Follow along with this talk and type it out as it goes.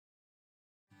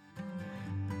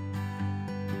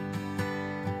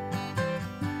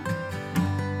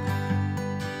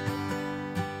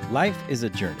Life is a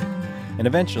journey, and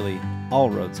eventually, all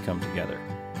roads come together.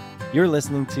 You're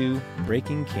listening to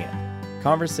Breaking Camp,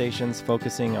 conversations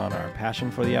focusing on our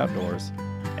passion for the outdoors,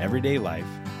 everyday life,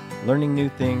 learning new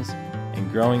things, and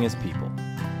growing as people.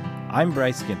 I'm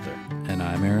Bryce Ginther. And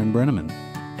I'm Aaron Brenneman.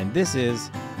 And this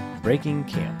is Breaking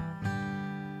Camp.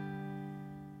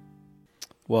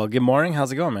 Well, good morning.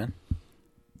 How's it going, man?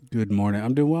 Good morning.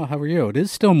 I'm doing well. How are you? It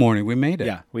is still morning. We made it.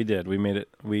 Yeah, we did. We made it.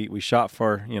 We shot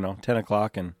for, 10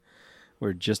 o'clock, and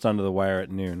we're just under the wire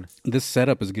at noon. This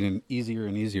setup is getting easier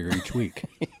and easier each week.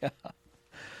 Yeah.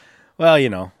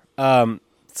 Well,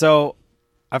 so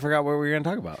I forgot what we were going to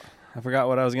talk about. I forgot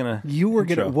what I was going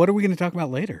to... What are we going to talk about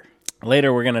later?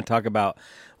 Later, we're going to talk about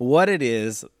what it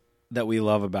is that we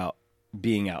love about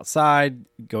being outside,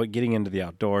 getting into the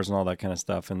outdoors and all that kind of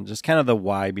stuff, and just kind of the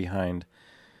why behind,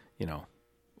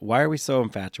 why are we so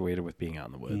infatuated with being out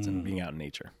in the woods and being out in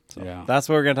nature? So that's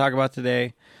what we're going to talk about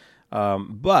today.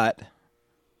 But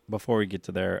before we get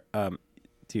to there,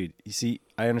 dude, you see,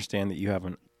 I understand that you have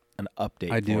an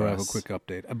update. I do have a quick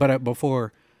update. But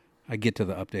before I get to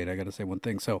the update, I got to say one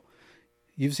thing. So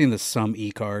you've seen the Some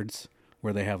e-cards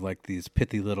where they have like these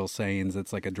pithy little sayings.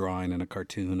 It's like a drawing and a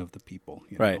cartoon of the people.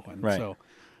 Right. So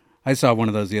I saw one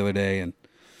of those the other day, and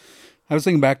I was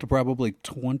thinking back to probably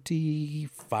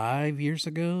 25 years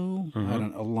ago,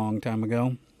 a long time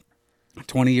ago,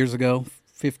 20 years ago,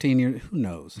 15 years, who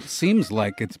knows? It seems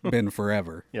like it's been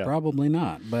forever. Yeah. Probably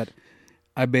not. But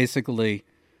I basically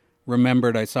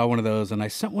remembered I saw one of those, and I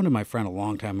sent one to my friend a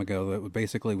long time ago that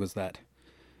basically was that.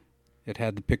 It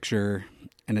had the picture,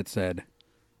 and it said,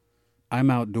 "I'm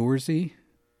outdoorsy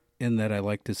in that I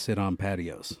like to sit on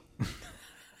patios."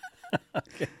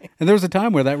 Okay. And there was a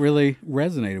time where that really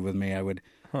resonated with me. I would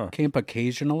camp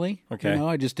occasionally. Okay.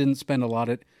 I just didn't spend a lot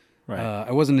of... Right.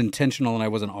 I wasn't intentional, and I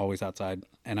wasn't always outside,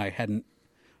 and I hadn't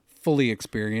fully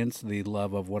experienced the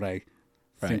love of what I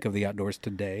think of the outdoors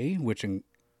today, which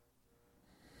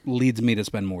leads me to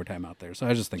spend more time out there. So I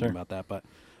was just thinking about that. But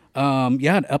an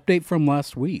update from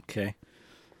last week. Okay.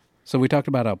 So we talked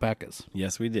about alpacas.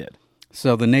 Yes, we did.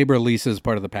 So the neighbor leases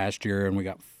part of the pasture, and we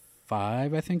got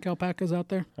 5, I think, alpacas out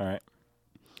there. All right.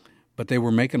 But they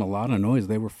were making a lot of noise.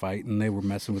 They were fighting. They were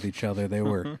messing with each other. They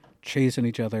were chasing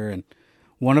each other. And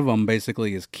one of them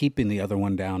basically is keeping the other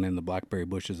one down in the blackberry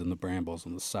bushes and the brambles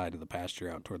on the side of the pasture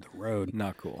out toward the road.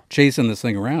 Not cool. Chasing this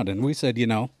thing around. And we said,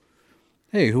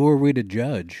 hey, who are we to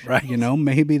judge? Right.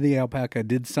 Maybe the alpaca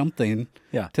did something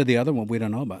to the other one we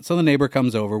don't know about. So the neighbor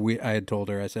comes over. I had told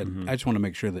her, I said, I just want to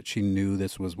make sure that she knew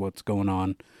this was what's going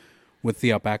on with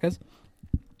the alpacas.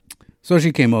 So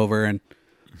she came over, and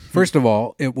first of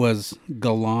all, it was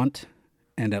Gallant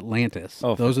and Atlantis.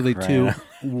 Oh, those are the two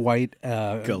white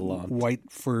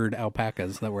furred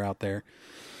alpacas that were out there.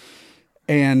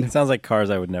 And it sounds like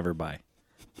cars I would never buy.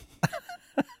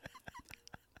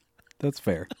 That's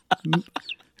fair.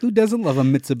 Who doesn't love a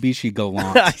Mitsubishi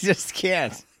Galant? I just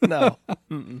can't. No.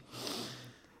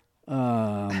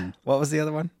 What was the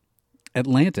other one?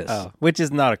 Atlantis. Oh, which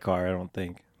is not a car, I don't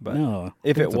think. But no,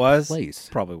 if it was, place.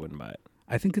 Probably wouldn't buy it.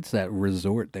 I think it's that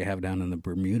resort they have down in the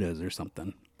Bermudas or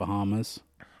something. Bahamas.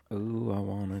 Ooh, I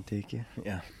want to take you.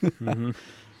 Yeah.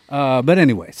 But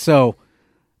anyway, so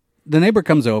the neighbor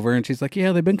comes over, and she's like,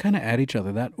 yeah, they've been kind of at each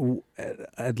other. That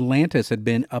Atlantis had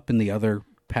been up in the other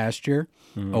pasture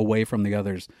away from the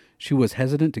others. She was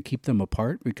hesitant to keep them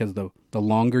apart because the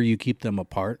longer you keep them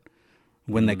apart,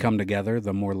 when they come together,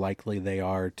 the more likely they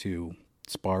are to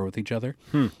spar with each other.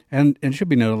 And it should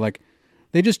be noted, like,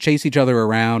 they just chase each other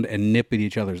around and nip at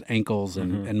each other's ankles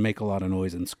and make a lot of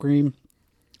noise and scream.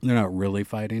 They're not really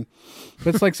fighting.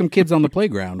 But it's like some kids on the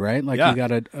playground, right? Like you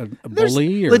got a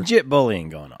bully. There's legit bullying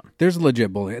going on. There's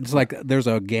legit bullying. It's like there's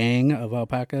a gang of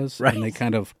alpacas, and they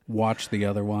kind of watch the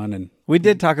other one. And we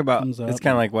did talk about, it's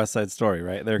kind of like West Side Story,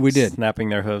 right? We did. Snapping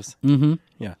their hooves. Mm-hmm.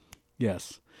 Yeah.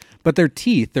 Yes. But their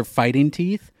teeth, their fighting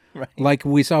teeth, right. Like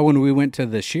we saw when we went to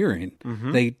the shearing,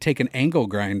 they take an angle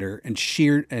grinder and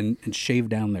shear and shave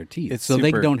down their teeth. So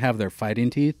they don't have their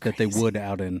fighting teeth that they would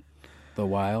out in the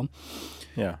wild.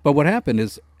 Yeah. But what happened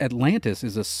is Atlantis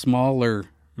is a smaller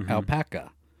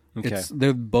alpaca. Okay.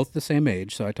 They're both the same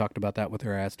age, so I talked about that with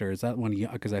her. I asked her, is that one,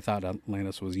 because I thought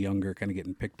Atlantis was younger, kind of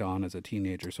getting picked on as a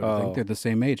teenager, so I think they're the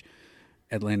same age.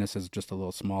 Atlantis is just a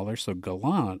little smaller, so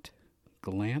Gallant. I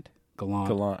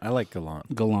like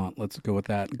Gallant. Gallant, let's go with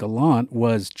that. Gallant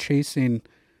was chasing,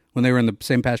 when they were in the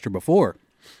same pasture before,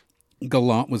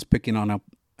 Gallant was picking on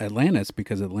Atlantis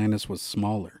because Atlantis was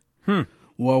smaller.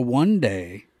 Well, one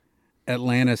day,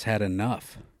 Atlantis had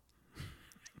enough.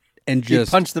 and He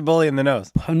just punched the bully in the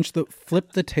nose.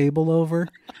 flipped the table over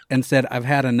and said, "I've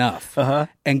had enough,"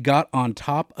 and got on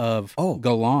top of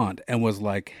Gallant and was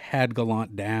like, had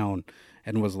Gallant down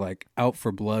and was like out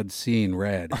for blood, seeing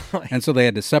red, and so they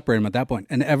had to separate him at that point.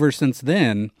 And ever since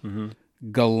then,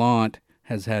 Gallant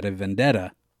has had a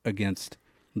vendetta against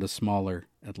the smaller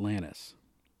Atlantis.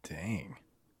 Dang.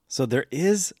 So there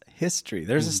is history.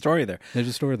 There's a story there. There's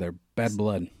a story there. Bad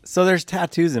blood. So there's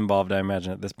tattoos involved, I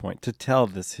imagine, at this point to tell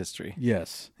this history.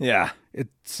 Yes. Yeah.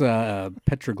 It's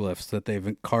petroglyphs that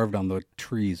they've carved on the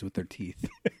trees with their teeth.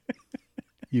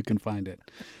 You can find it.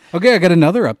 Okay, I got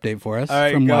another update for us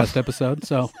from last episode.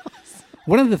 So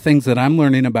one of the things that I'm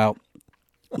learning about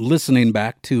listening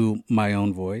back to my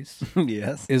own voice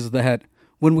Yes. is that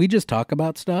when we just talk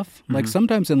about stuff, like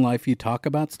sometimes in life you talk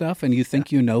about stuff and you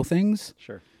think you know things,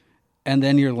 Sure. and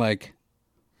then you're like,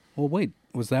 well, wait,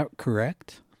 was that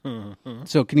correct?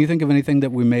 So can you think of anything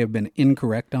that we may have been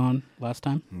incorrect on last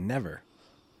time? Never.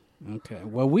 Okay.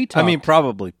 Well, we talked. I mean,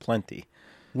 probably plenty.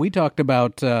 We talked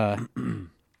about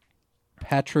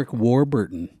Patrick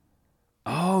Warburton.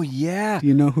 Oh yeah. Do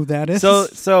you know who that is?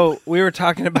 So we were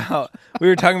talking about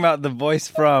the voice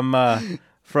from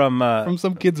from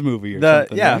some kids movie or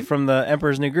something. Right? from the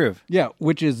Emperor's New Groove. Yeah,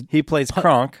 which is He plays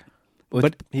Kronk, but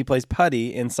but he plays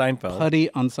Putty in Seinfeld. Putty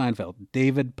on Seinfeld.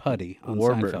 David Putty on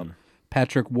Warburton. Seinfeld.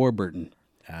 Patrick Warburton.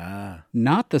 Ah.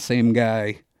 Not the same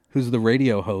guy who's the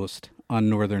radio host on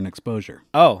Northern Exposure,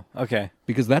 Oh, okay.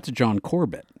 because that's John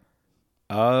Corbett.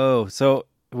 Oh, so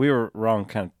we were wrong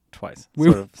kind of twice.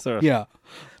 Sort of. Yeah.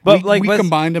 But we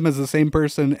combined them as the same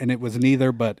person, and it was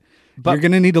neither, but you're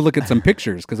going to need to look at some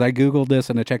pictures, because I Googled this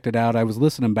and I checked it out. I was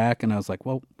listening back, and I was like,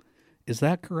 well, is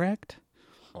that correct?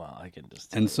 Well, I can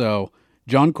just. And so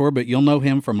John Corbett, you'll know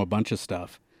him from a bunch of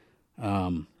stuff.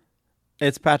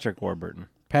 It's Patrick Warburton.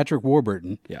 Patrick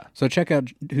Warburton. Yeah. So check out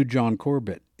who John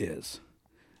Corbett is.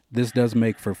 This does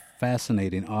make for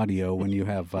fascinating audio when you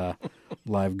have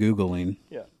live Googling.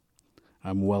 Yeah.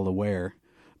 I'm well aware.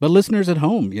 But listeners at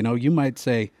home, you might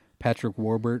say Patrick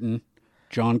Warburton,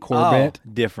 John Corbett. Oh,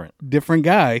 different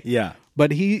guy. Yeah.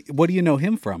 But what do you know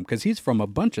him from? Because he's from a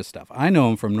bunch of stuff. I know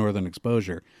him from Northern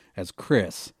Exposure as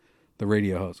Chris, the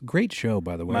radio host. Great show,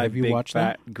 by the way. My have you Big watched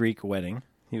Fat that? Greek Wedding.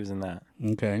 He was in that.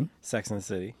 Okay. Sex and the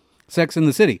City. Sex in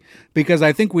the City. Because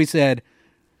I think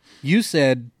you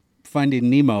said Finding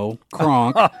Nemo,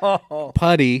 Kronk,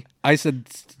 Putty. I said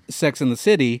Sex in the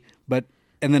City,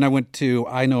 and then I went to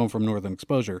I know him from Northern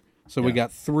Exposure. So we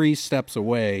got 3 steps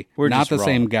away. We're not just the wrong.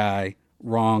 same guy.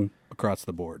 Wrong across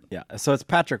the board. Yeah. So it's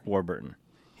Patrick Warburton.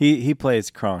 He plays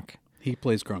Kronk. He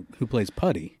plays Kronk, who plays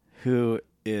Putty,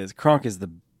 Kronk is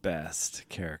the best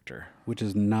character. which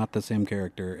is not the same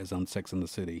character as on Sex in the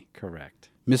City. Correct.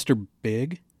 Mr.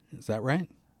 Big, is that right?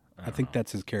 I think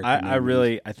that's his character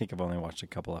name. I think I've only watched a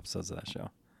couple episodes of that show.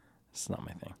 It's not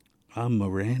my thing. I'm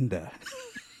Miranda.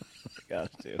 Gosh,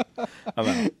 dude. I'm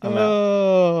out.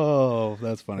 Oh,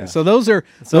 that's funny. Yeah. So those are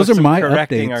some my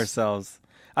correcting updates ourselves.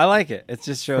 I like it. It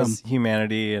just shows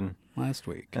humanity and last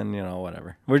week.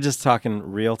 whatever. We're just talking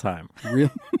real time.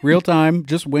 Real time,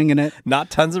 just winging it. Not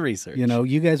tons of research.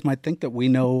 You guys might think that we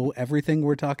know everything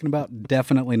we're talking about.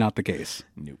 Definitely not the case.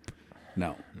 Nope.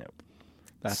 No.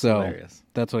 That's So hilarious.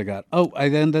 that's what I got. Oh,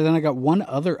 then I got one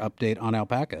other update on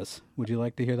alpacas. Would you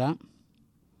like to hear that?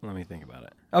 Let me think about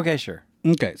it. Okay, sure.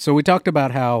 Okay, so we talked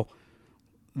about how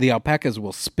the alpacas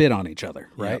will spit on each other,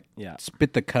 right? yeah.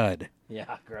 Spit the cud.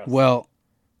 Yeah, gross. Well,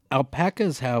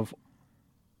 alpacas have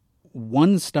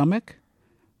one stomach,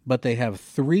 but they have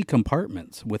 3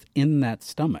 compartments within that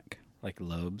stomach. Like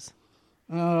lobes.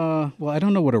 Well, I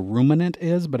don't know what a ruminant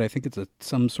is, but I think it's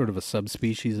some sort of a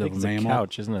subspecies of It's mammal. a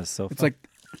couch, isn't it? A sofa. It's like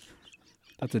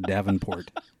that's a Davenport.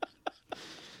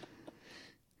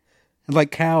 And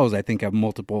like cows, I think have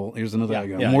multiple. Here's another.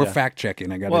 More fact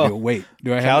checking. I got to do. Wait,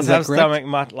 do I cows have stomach?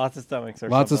 Lots of stomachs. Or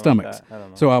lots of something like stomachs. that. I don't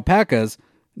know. So alpacas,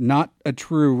 not a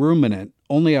true ruminant,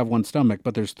 only have one stomach,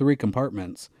 but there's 3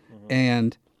 compartments,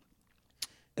 and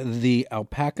the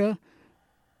alpaca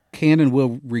can and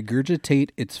will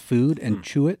regurgitate its food and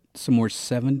chew it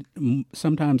sometimes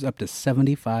up to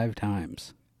 75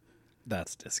 times.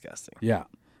 That's disgusting. Yeah.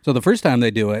 So the first time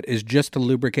they do it is just to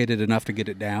lubricate it enough to get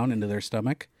it down into their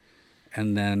stomach,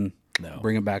 and then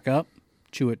bring it back up,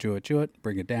 chew it,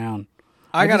 bring it down.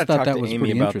 I got to just thought talk that to was Amy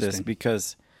pretty about this interesting.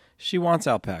 because she wants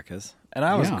alpacas, and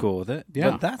I was Yeah. cool with it.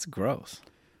 Yeah. But that's gross.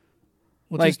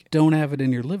 Well, just don't have it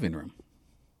in your living room.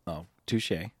 Oh,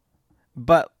 touche.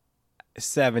 But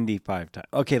 75 times.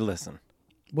 Okay, listen.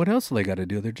 What else do they got to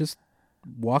do? They're just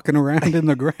walking around in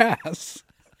the grass.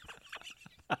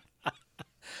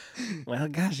 Well,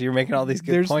 gosh, you're making all these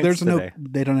good points there's today.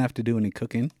 they don't have to do any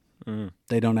cooking.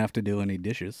 They don't have to do any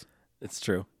dishes. It's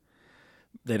true.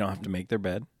 They don't have to make their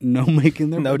bed. No making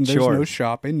their No bed. There's no chores.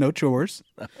 shopping, no chores.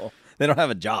 No. They don't have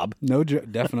a job. No,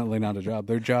 definitely not a job.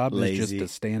 Their job is just Lazy. to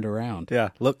stand around. Yeah,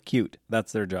 look cute.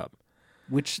 That's their job.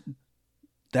 Which,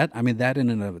 that in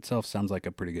and of itself sounds like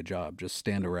a pretty good job. Just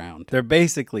stand around. They're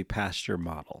basically pasture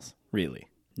models, really.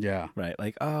 Yeah. Right?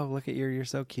 Like, oh, look at you're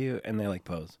so cute. And they like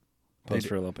pose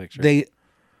for a little picture.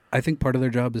 I think part of their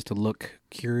job is to look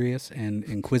curious and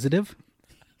inquisitive.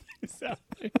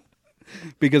 Exactly.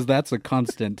 Because that's a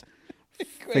constant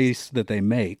face that they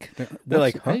make. They're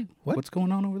like, huh? Hey, What? what's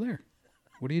going on over there?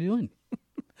 What are you doing?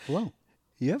 Hello.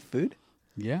 You have food?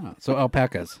 Yeah. So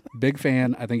alpacas, big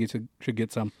fan. I think you should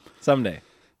get some. Someday.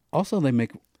 Also, they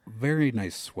make very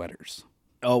nice sweaters.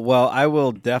 Oh, well, I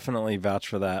will definitely vouch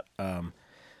for that.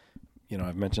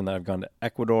 I've mentioned that I've gone to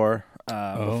Ecuador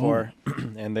before,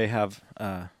 and they have,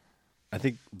 I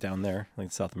think down there,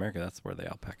 like South America, that's where the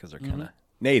alpacas are kind of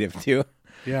native to.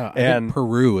 Yeah. And- think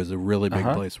Peru is a really big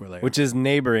place where they are. Which is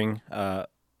neighboring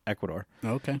Ecuador.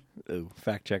 Okay. Ooh,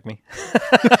 fact check me.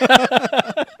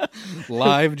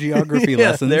 Live geography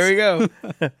Yes, lessons. there we go.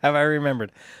 Have I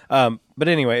remembered? But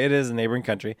anyway, it is a neighboring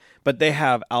country. But they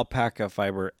have alpaca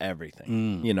fiber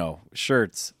everything.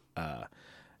 Shirts,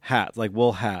 hats, like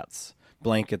wool hats,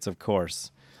 blankets, of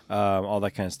course, all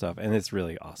that kind of stuff. And it's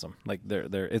really awesome. Like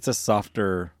it's a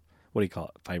softer, what do you call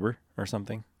it? Fiber or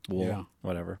something? Wool, Yeah.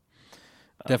 whatever.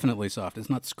 Definitely soft. It's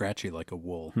not scratchy like a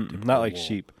wool. typical Not like wool,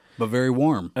 sheep. but very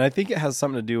warm. And I think it has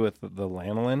something to do with the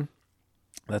lanolin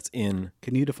that's in.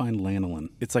 Can you define lanolin?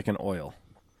 It's like an oil.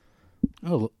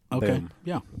 Oh, okay. Boom.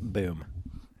 Yeah. Boom.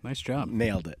 Nice job.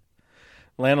 Nailed it.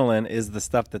 Lanolin is the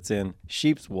stuff that's in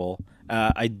sheep's wool.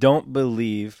 I don't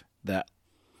believe that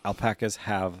alpacas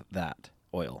have that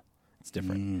oil. It's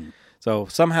different. So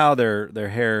somehow their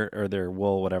hair or their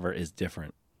wool, whatever, is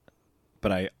different.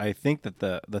 But I think that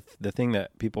the thing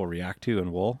that people react to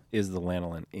in wool is the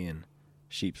lanolin in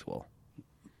sheep's wool.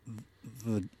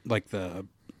 The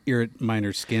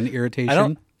minor skin irritation. I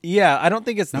don't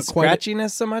think it's Not the quite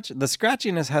scratchiness so much. The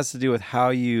scratchiness has to do with how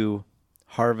you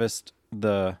harvest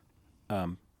the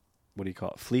what do you call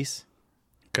it? Fleece.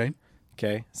 Okay.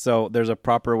 Okay. So there's a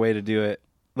proper way to do it.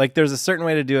 Like there's a certain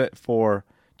way to do it for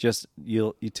just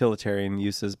utilitarian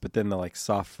uses, but then the like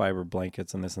soft fiber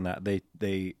blankets and this and that,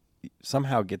 they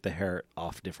somehow get the hair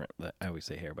off different. I always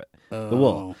say hair, but the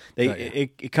wool,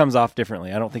 it comes off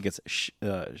differently. I don't think it's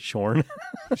shorn.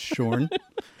 Shorn.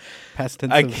 Past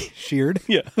tense of sheared.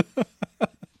 Yeah.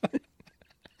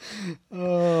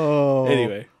 Oh.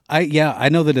 Anyway. I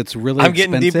know that it's really I'm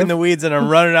getting deep in the weeds and I'm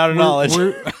running out of knowledge.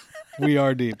 We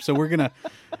are deep. So we're going to,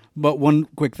 but one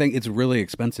quick thing, it's really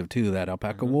expensive too, that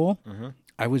alpaca wool.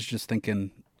 I was just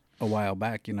thinking a while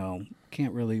back,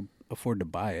 can't really afford to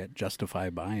buy it, justify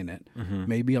buying it.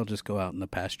 Maybe I'll just go out in the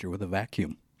pasture with a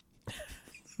vacuum.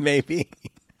 Maybe.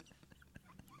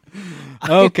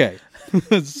 Okay.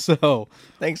 So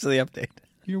Thanks for the update.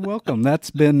 you're welcome.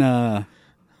 That's been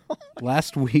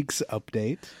last week's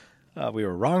update. We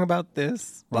were wrong about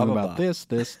this. Blah, Wrong blah, about blah.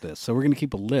 this. So we're going to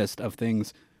keep a list of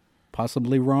things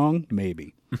possibly wrong,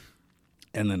 maybe,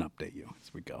 and then update you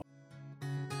as we go.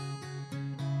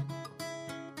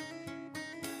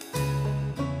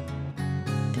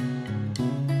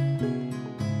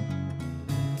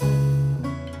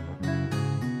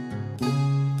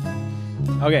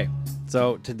 Okay,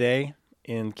 so today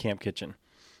in Camp Kitchen,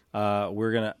 I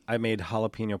made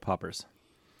jalapeno poppers.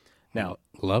 Now,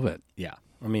 Love it. yeah,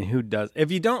 I mean, who does?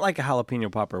 If you don't like a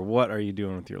jalapeno popper, what are you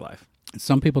doing with your life?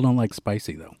 Some people don't like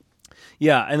spicy, though.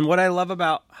 Yeah, and what I love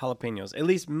about jalapenos, at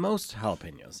least most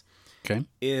jalapenos, Okay.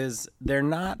 is they're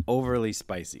not overly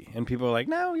spicy. And people are like,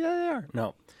 no, yeah, they are.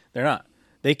 No, they're not.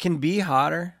 They can be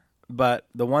hotter, but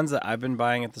the ones that I've been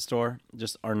buying at the store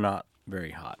just are not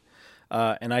very hot.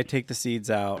 And I take the seeds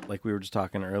out, like we were just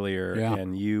talking earlier, Yeah.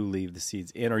 and you leave the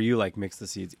seeds in, or you like mix the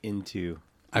seeds into.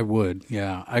 I would,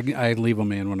 yeah. I leave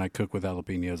them in when I cook with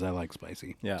jalapenos. I like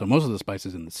spicy. Yeah. So most of the spice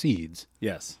is in the seeds.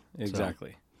 Yes,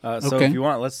 exactly. So Okay. if you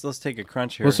want, let's take a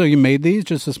crunch here. Well, so you made these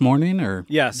just this morning, or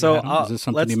Yeah, so you had 'em? Is this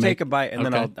something let's you take make? a bite, and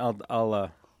Okay. then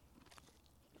I'll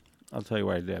tell you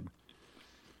what I did.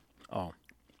 Oh,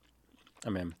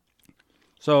 I'm in.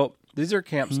 So these are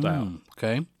camp style.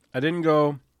 Okay. I didn't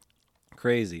go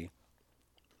crazy,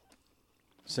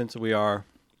 since we are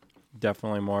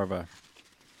definitely more of a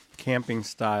camping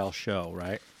style show,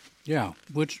 right? Yeah,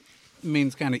 which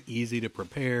means kind of easy to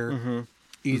prepare,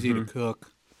 easy to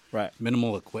cook, Right.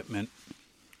 minimal equipment.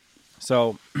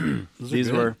 So Those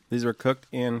are these were cooked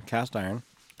in cast iron,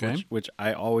 Okay. which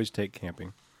I always take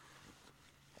camping.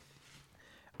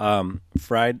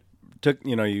 Fried,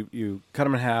 you cut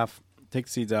them in half, take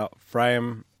the seeds out, fry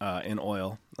them in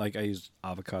oil. Like I use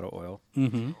avocado oil,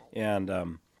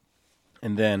 and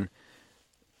then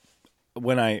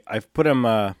when I've put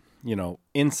them,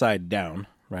 inside down,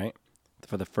 right,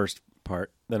 for the first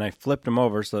part. Then I flipped them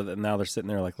over so that now they're sitting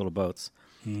there like little boats,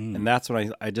 and that's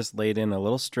when I just laid in a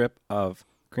little strip of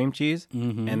cream cheese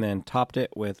and then topped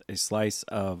it with a slice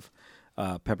of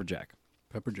pepper jack.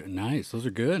 Pepper jack, nice. Those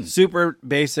are good. Super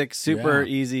basic, super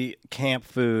easy camp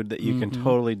food that you can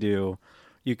totally do.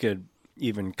 You could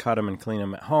even cut them and clean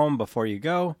them at home before you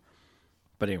go.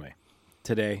 But anyway,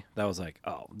 today that was like,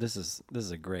 oh, this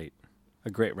is a great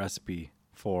recipe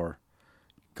for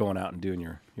going out and doing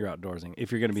your outdoorsing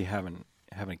if you're going to be having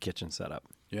a kitchen set up.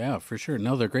 Yeah, for sure.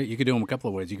 No, they're great. You could do them a couple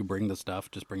of ways. You could bring the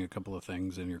stuff, just bring a couple of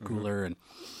things in your cooler and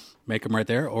make them right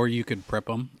there, or you could prep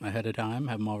them ahead of time,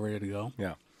 have them all ready to go.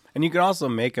 Yeah. And you can also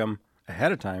make them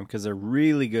ahead of time because they're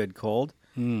really good cold,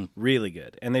 really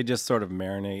good. And they just sort of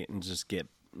marinate and just get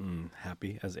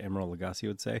happy, as Emeril Lagasse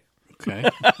would say. Okay.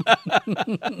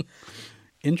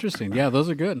 Interesting. Yeah, those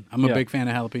are good. I'm a big fan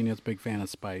of jalapenos, big fan of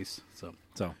spice. So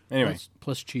anyway.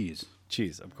 Plus cheese.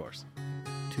 Cheese, of course.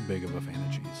 Too big of a fan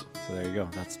of cheese. So there you go.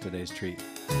 That's today's treat.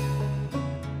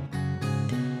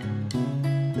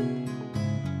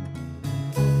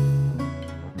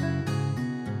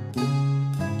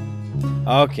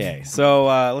 Okay, so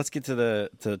let's get to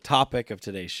the topic of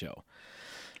today's show.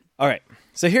 All right,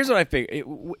 so here's what I figured.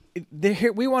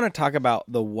 We want to talk about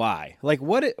the why. Like,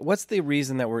 what's the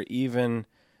reason that we're even,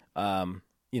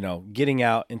 getting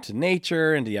out into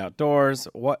nature, into the outdoors?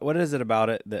 What is it about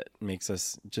it that makes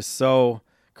us just so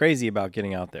crazy about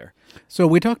getting out there? So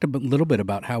we talked a little bit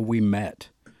about how we met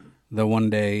the one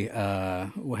day,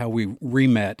 how we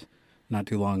re-met not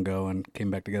too long ago and came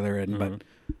back together. And but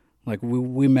like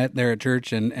we met there at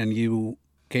church, and you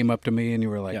came up to me and you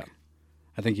were like,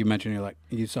 I think you mentioned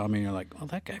you saw me and you're like, oh,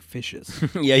 that guy fishes.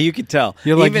 Yeah, you could tell.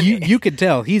 You're like, you could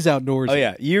tell he's outdoors. Oh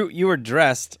yeah, you were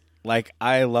dressed like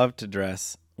I love to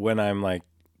dress when I'm like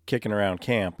kicking around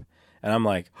camp, and I'm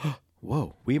like, oh,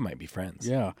 whoa, we might be friends.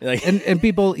 Yeah, like, and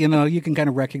people, you can kind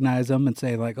of recognize them and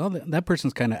say like, oh, that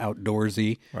person's kind of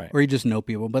outdoorsy, right? Or you just know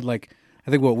people. But like,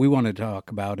 I think what we want to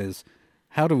talk about is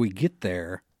how do we get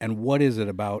there, and what is it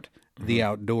about the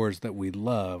outdoors that we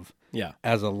love? Yeah,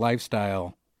 as a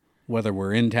lifestyle, whether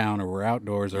we're in town or we're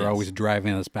outdoors, are always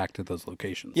driving us back to those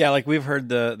locations. Yeah, like we've heard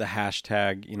the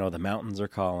hashtag, the mountains are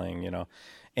calling,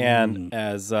 and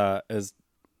as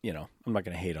I'm not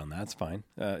going to hate on that. It's fine.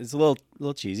 It's a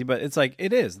little cheesy, but it's like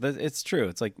it is. It's true.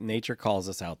 It's like nature calls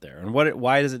us out there, and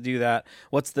why does it do that?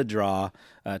 What's the draw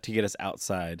to get us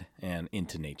outside and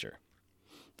into nature?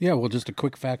 Yeah, well, just a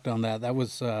quick fact on that. That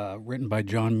was written by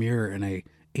John Muir in a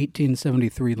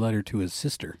 1873 letter to his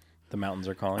sister. The mountains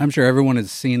are calling. I'm sure everyone has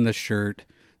seen the shirt,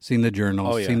 seen the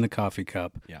journal, seen the coffee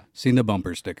cup, seen the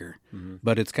bumper sticker.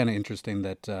 But it's kind of interesting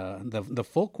that the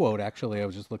full quote, actually, I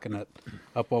was just looking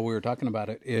up while we were talking about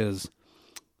it, is,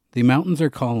 "The mountains are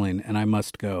calling, and I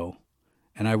must go,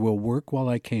 and I will work while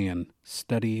I can,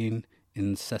 studying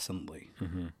incessantly."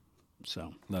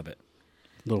 So, love it.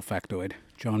 Little factoid.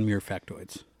 John Muir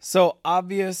factoids. So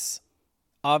obvious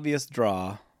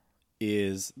draw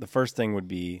is the first thing would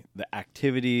be the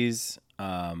activities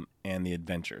and the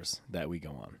adventures that we go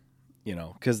on,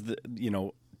 because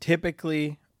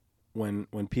typically when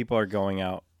people are going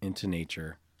out into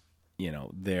nature,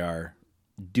 they are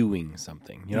doing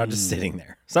something. You're not just sitting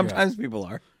there. Sometimes people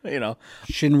are,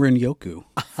 Shinrin Yoku,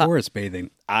 forest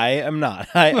bathing. I am not.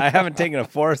 I haven't taken a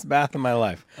forest bath in my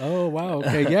life. Oh, wow.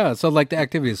 Okay, yeah. So like the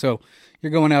activities. So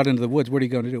you're going out into the woods. What are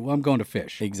you going to do? Well, I'm going to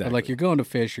fish. Exactly. But like you're going to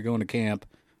fish, you're going to camp,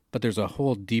 but there's a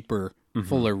whole deeper,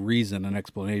 fuller reason and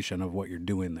explanation of what you're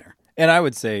doing there. And I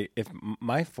would say if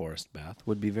my forest bath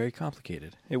would be very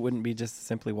complicated. It wouldn't be just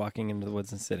simply walking into the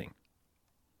woods and sitting.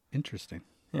 Interesting.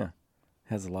 Yeah. It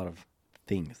has a lot of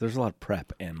things. There's a lot of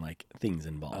prep and like things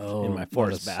involved in my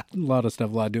forest bath. A lot of stuff,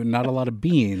 a lot of doing. Not a lot of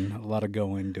being, a lot of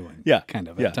going, doing. Yeah. Kind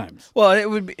of at times. Well, it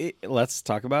would be, let's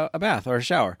talk about a bath or a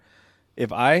shower.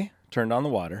 If I turned on the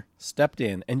water, stepped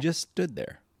in, and just stood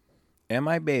there, am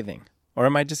I bathing? Or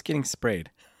am I just getting sprayed?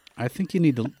 I think you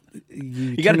need to.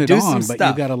 You got to turn do it some on, stuff. but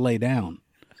you got to lay down.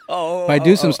 By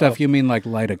do some stuff, you mean like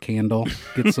light a candle,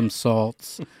 get some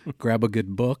salts, grab a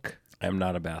good book. I'm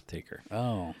not a bath taker.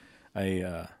 Oh,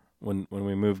 When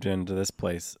we moved into this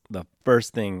place, the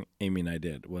first thing Amy and I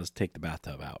did was take the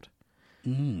bathtub out.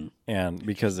 And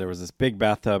because there was this big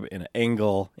bathtub in an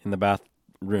angle in the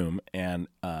bathroom, and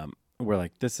we're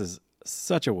like, this is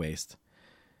such a waste,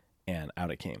 and out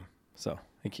it came. So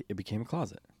it became a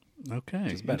closet.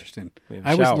 okay, interesting.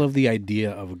 I always love the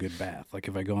idea of a good bath. Like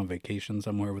if I go on vacation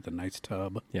somewhere with a nice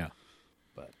tub. Yeah.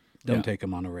 But Don't take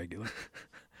them on a regular.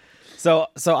 So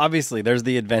obviously there's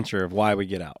the adventure of why we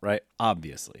get out, right?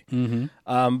 Obviously.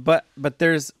 But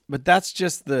that's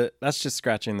just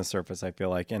scratching the surface, I feel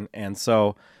like. And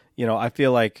so, I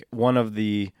feel like one of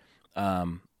the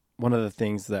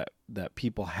things that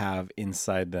people have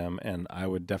inside them, and I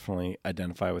would definitely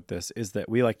identify with this, is that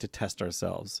we like to test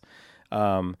ourselves.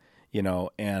 And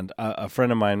a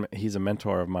friend of mine, he's a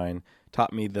mentor of mine,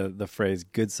 taught me the phrase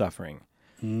good suffering.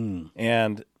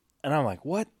 And I'm like,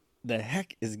 what the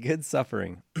heck is good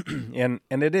suffering? and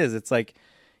it is, it's like,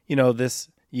 this,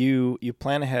 you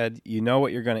plan ahead,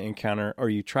 what you're going to encounter, or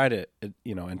you try to,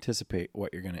 anticipate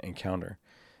what you're going to encounter,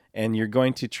 and you're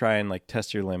going to try and like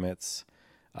test your limits.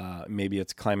 Maybe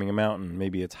it's climbing a mountain,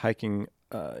 maybe it's hiking,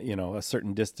 a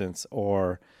certain distance,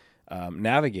 or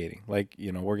navigating. Like,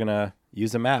 we're going to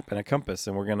use a map and a compass,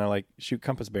 and we're going to like shoot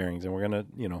compass bearings, and we're going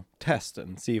to, test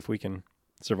and see if we can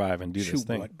survive and do this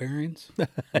thing. What bearings?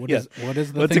 What Yes.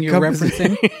 is the What's thing a you're compass?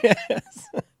 referencing? Yes.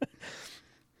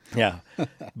 Yeah.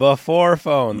 Before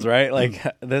phones, right? Like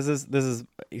this is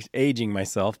aging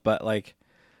myself, but like,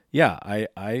 yeah,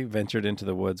 I ventured into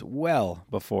the woods well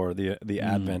before the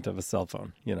advent of a cell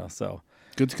phone, so.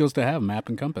 Good skills to have, map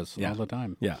and compass Yeah. all the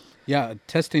time. Yeah. Yeah,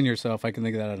 testing yourself, I can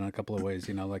think of that in a couple of ways.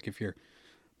 Like if you're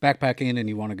backpacking and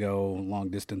you want to go long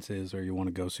distances, or you want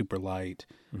to go super light,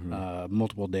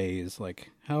 multiple days,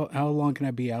 like how long can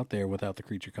I be out there without the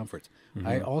creature comforts?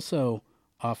 I also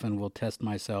often will test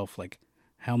myself, like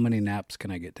how many naps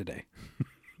can I get today?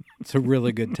 It's a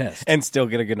really good test. And still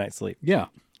get a good night's sleep. Yeah,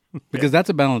 because that's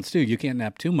a balance too. You can't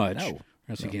nap too much, No. or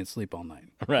else you can't sleep all night.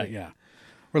 Right. But yeah.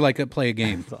 Or like play a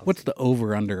game. What's the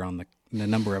over under on the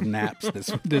number of naps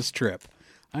this trip?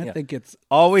 I think it's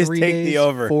Always 3 take days, the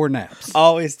over. 4 naps.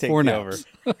 Always take 4 the naps.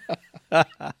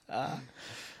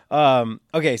 over.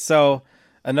 Okay, so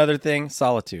another thing,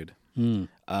 solitude.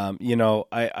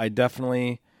 I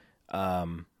definitely, I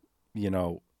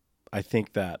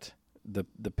think that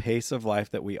the pace of life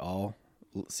that we all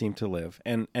seem to live,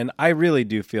 and I really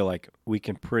do feel like we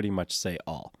can pretty much say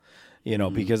all,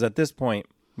 because at this point,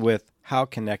 with how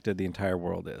connected the entire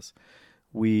world is,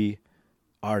 we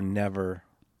are never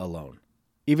alone.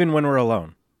 Even when we're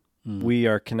alone, we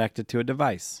are connected to a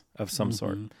device of some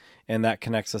sort, and that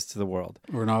connects us to the world.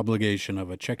 Or an obligation of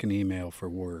a checking email for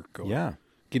work, or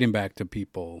getting back to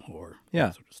people, or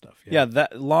that sort of stuff. Yeah,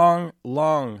 that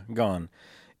long gone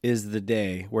is the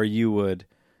day where you would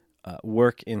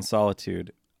work in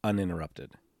solitude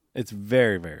uninterrupted. It's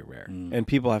very, very rare. And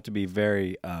people have to be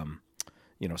very,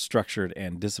 structured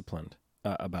and disciplined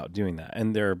about doing that.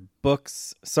 And there are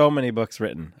books, so many books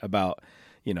written about,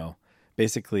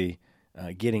 basically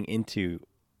getting into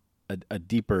a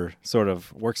deeper sort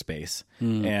of workspace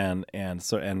and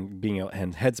being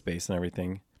and headspace and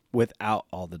everything without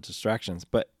all the distractions.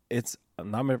 But it's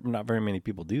not very many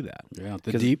people do that. Yeah,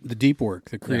 the deep work,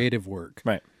 the creative work,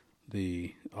 right?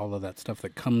 All of that stuff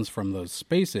that comes from those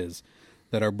spaces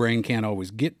that our brain can't always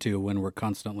get to when we're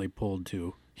constantly pulled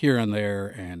to here and there,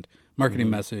 and marketing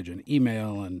message and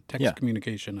email and text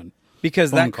communication, and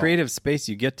because that call. creative space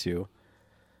you get to,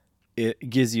 it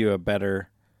gives you a better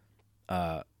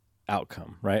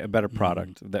outcome, right? A better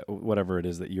product, that whatever it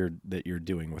is that you're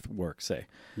doing with work, say.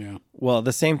 Yeah. Well,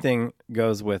 the same thing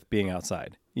goes with being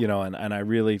outside, and I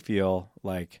really feel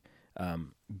like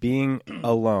being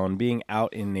alone, being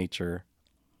out in nature,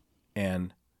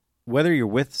 and whether you're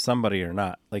with somebody or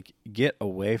not, like get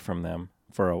away from them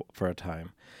for a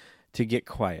time to get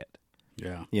quiet.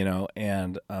 Yeah.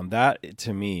 And that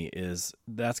to me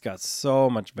that's got so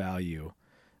much value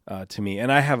to me. And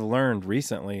I have learned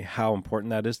recently how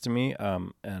important that is to me.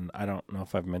 And I don't know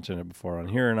if I've mentioned it before on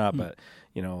here or not, but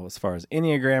as far as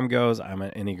Enneagram goes, I'm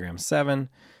an Enneagram 7.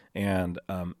 And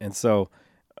so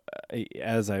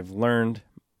as I've learned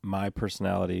my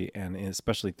personality, and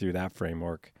especially through that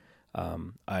framework,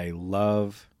 I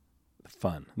love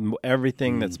fun.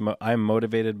 Everything I'm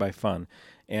motivated by fun.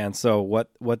 And so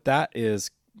what that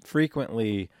is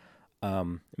frequently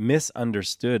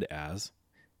misunderstood as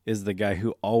is the guy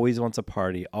who always wants a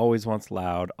party, always wants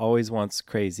loud, always wants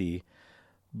crazy.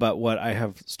 But what I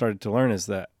have started to learn is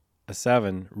that a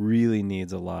 7 really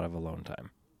needs a lot of alone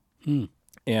time.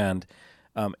 And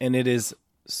it is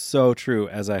so true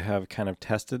as I have kind of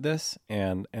tested this,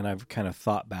 and I've kind of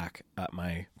thought back at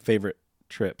my favorite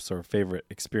trips or favorite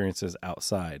experiences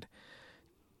outside.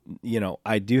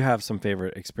 I do have some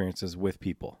favorite experiences with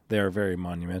people. They are very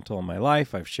monumental in my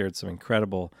life. I've shared some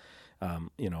incredible,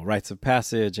 rites of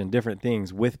passage and different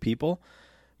things with people.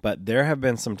 But there have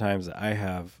been some times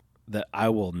that I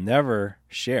will never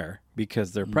share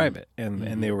because they're private,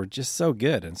 and they were just so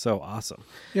good and so awesome.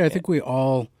 Yeah, I think we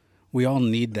all we all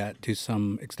need that to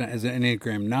some extent. As an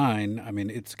Enneagram 9, I mean,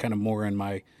 it's kind of more in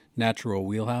my natural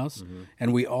wheelhouse,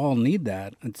 and we all need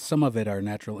that. And some of it, our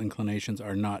natural inclinations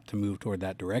are not to move toward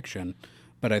that direction.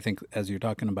 But I think, as you're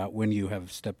talking about, when you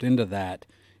have stepped into that,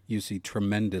 you see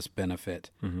tremendous benefit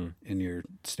in your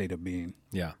state of being.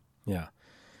 Yeah, yeah.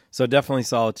 So definitely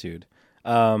solitude,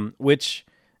 which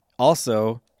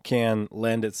also can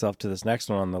lend itself to this next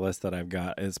one on the list that I've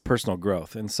got is personal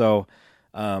growth. And so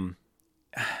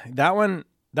that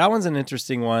one's an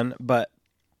interesting one. But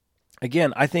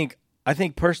again, I think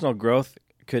personal growth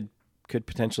could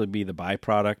potentially be the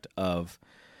byproduct of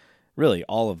really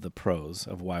all of the pros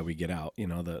of why we get out,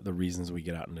 the reasons we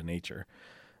get out into nature.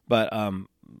 But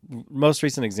most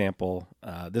recent example,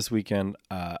 this weekend,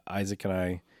 Isaac and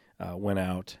I went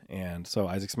out, and so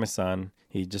Isaac's my son.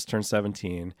 He just turned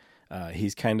 17.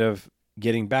 He's kind of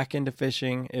getting back into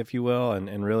fishing, if you will,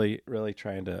 and really, really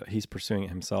he's pursuing it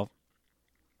himself.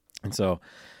 And so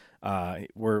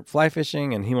we're fly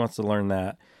fishing, and he wants to learn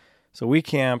that. So we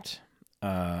camped.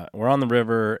 We're on the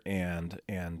river, and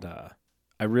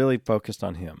I really focused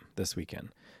on him this weekend.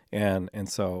 And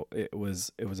so it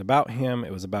was about him.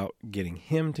 It was about getting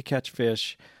him to catch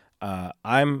fish.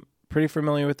 I'm pretty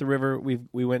familiar with the river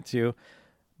we went to,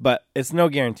 but it's no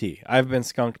guarantee. I've been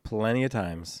skunked plenty of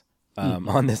times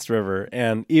on this river,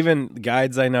 and even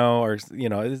guides I know are,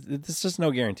 it's just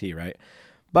no guarantee, right?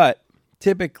 But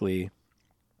typically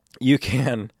you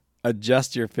can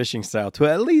adjust your fishing style to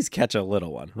at least catch a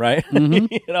little one, right?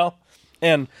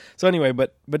 And so anyway,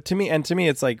 but to me,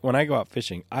 it's like when I go out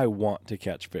fishing, I want to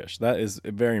catch fish. That is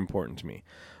very important to me.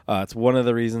 It's one of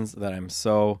the reasons that I'm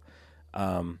so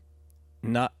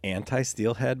not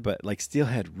anti-steelhead, but like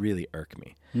steelhead really irk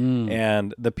me.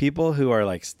 And the people who are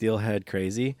like steelhead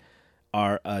crazy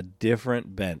are a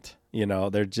different bent.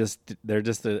 They're just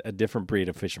a different breed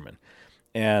of fishermen.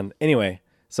 And anyway,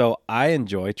 so I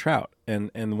enjoy trout, and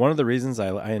one of the reasons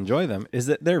I enjoy them is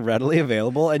that they're readily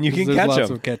available and you can catch lots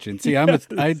them. Of catching. See,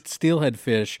 I steelhead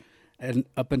fish, and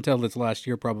up until this last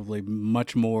year, probably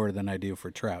much more than I do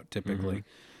for trout typically.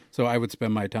 So I would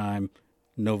spend my time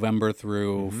November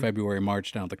through February,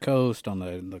 March down the coast on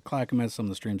the Clackamas, some of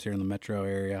the streams here in the metro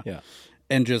area. Yeah.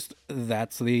 And just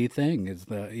that's the thing is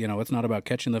it's not about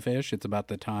catching the fish. It's about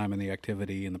the time and the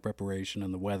activity and the preparation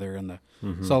and the weather and the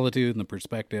solitude and the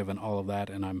perspective and all of that.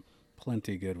 And I'm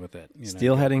plenty good with it.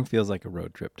 Steelheading feels like a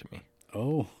road trip to me.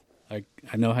 Oh, I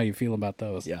know how you feel about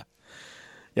those. Yeah.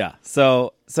 Yeah.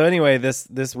 So anyway,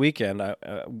 this weekend,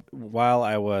 while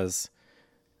I was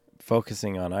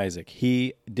focusing on Isaac,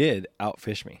 he did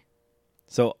outfish me.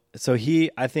 So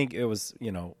I think it was,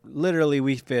 literally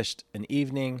we fished an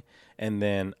evening and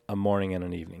then a morning and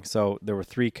an evening. So there were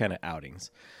 3 kind of outings.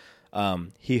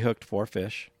 He hooked 4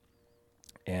 fish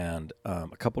and a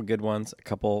couple good ones, a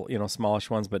couple, smallish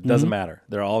ones, but it doesn't matter.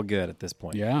 They're all good at this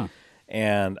point. Yeah.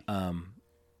 And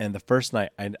the first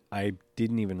night I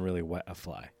didn't even really wet a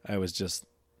fly. I was just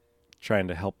trying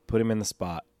to help put him in the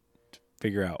spot,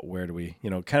 figure out where do we,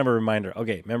 kind of a reminder.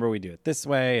 Okay, remember we do it this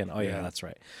way, and yeah, that's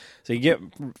right. So you get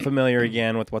familiar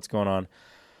again with what's going on.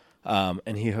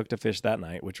 And he hooked a fish that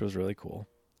night, which was really cool.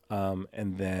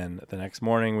 And then the next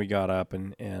morning we got up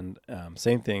and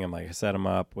same thing. I set him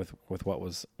up with what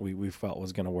was we felt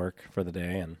was going to work for the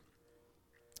day,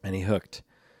 and he hooked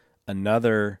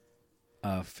another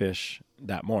fish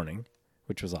that morning,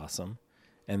 which was awesome.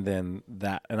 And then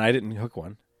and I didn't hook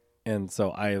one, and so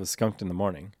I was skunked in the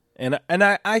morning. And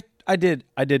I did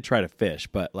try to fish,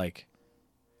 but like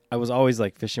I was always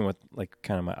like fishing with like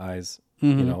kind of my eyes,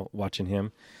 watching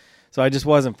him. So I just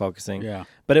wasn't focusing. Yeah.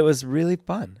 But it was really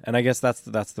fun. And I guess that's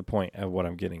the point of what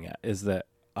I'm getting at is that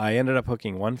I ended up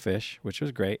hooking 1 fish, which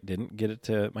was great. Didn't get it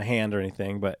to my hand or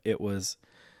anything, but it was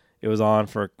on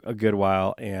for a good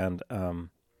while, and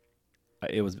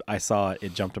I saw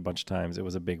it jumped a bunch of times. It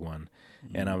was a big one.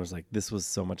 And I was like, this was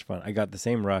so much fun. I got the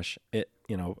same rush. I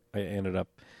ended up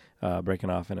breaking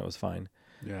off and it was fine.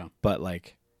 Yeah. But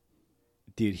like,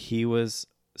 dude, he was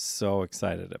so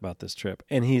excited about this trip,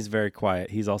 and he's very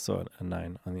quiet. He's also a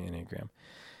 9 on the Enneagram,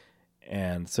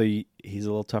 and so he's a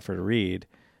little tougher to read.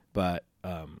 But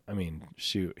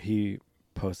he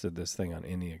posted this thing on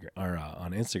Enneagram or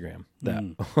on Instagram that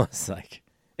was like,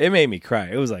 it made me cry.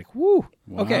 It was like, woo,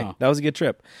 wow. Okay, that was a good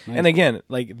trip. Nice. And again,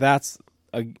 like that's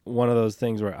one of those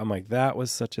things where I'm like, that was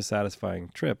such a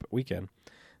satisfying weekend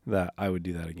that I would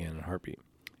do that again in a heartbeat.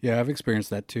 Yeah, I've experienced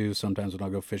that too. Sometimes when I'll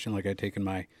go fishing, like I've taken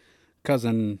my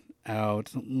cousin out,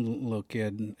 little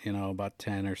kid, about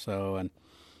 10 or so, and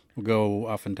we'll go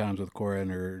oftentimes with Cora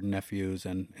and her nephews,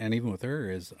 and even with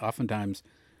her is oftentimes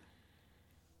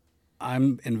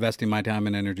I'm investing my time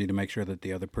and energy to make sure that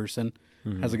the other person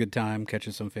has a good time,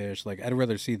 catches some fish. Like, I'd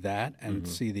rather see that and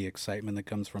see the excitement that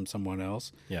comes from someone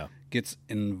else. Yeah. Gets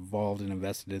involved and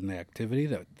invested in the activity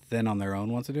that then on their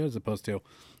own wants to do, as opposed to,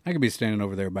 I could be standing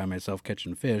over there by myself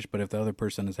catching fish, but if the other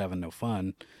person is having no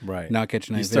fun, Right. not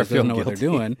catching any fish, start doesn't feeling know what they're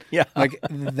guilty. doing, Yeah. like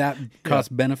that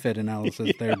cost benefit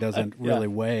analysis there doesn't really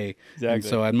weigh. And Exactly.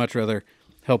 so I'd much rather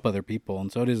help other people.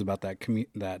 And so it is about that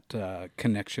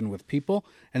connection with people,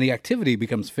 and the activity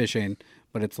becomes fishing,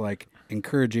 but it's like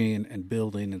encouraging and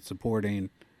building and supporting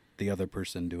the other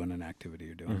person doing an activity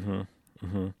you're doing.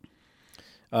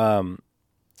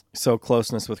 So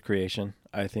closeness with creation,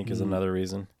 I think, is another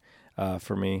reason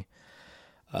for me.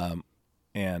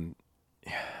 And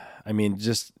I mean,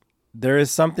 just there is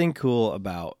something cool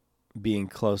about being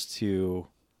close to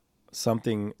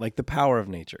something like the power of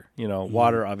nature. You know,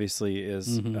 water obviously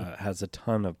is has a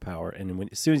ton of power, and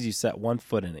as soon as you set one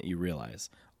foot in it, you realize,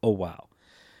 oh wow,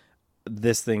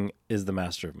 this thing is the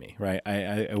master of me. Right?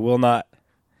 I will not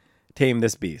tame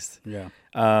this beast. Yeah.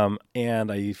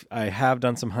 And I have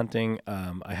done some hunting.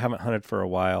 I haven't hunted for a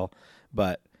while,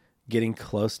 but getting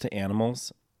close to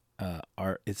animals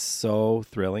it's so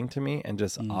thrilling to me and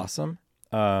just awesome.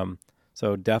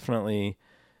 So definitely,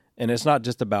 and it's not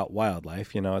just about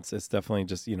wildlife, you know, it's definitely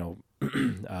just, you know,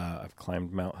 I've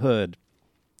climbed Mount Hood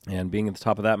and being at the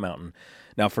top of that mountain.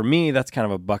 Now for me, that's kind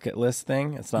of a bucket list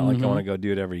thing. It's not like I want to go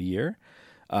do it every year.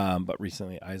 But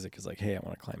recently Isaac is like, hey, I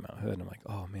want to climb Mount Hood. And I'm like,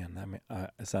 oh man,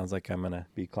 it sounds like I'm going to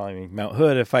be climbing Mount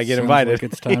Hood if I get Sounds invited. like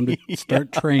it's time to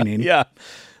start training. Yeah.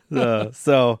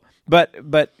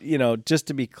 But you know, just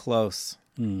to be close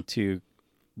to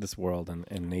this world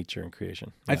and nature and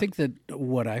creation. I think that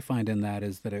what I find in that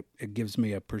is that it gives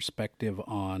me a perspective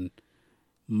on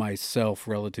myself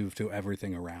relative to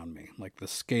everything around me, like the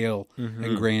scale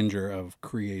and grandeur of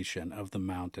creation, of the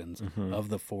mountains, of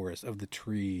the forest, of the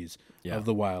trees, of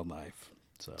the wildlife.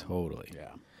 So Totally.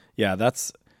 yeah. Yeah,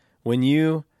 that's when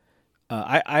you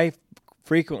I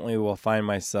frequently will find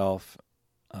myself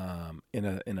in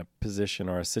a position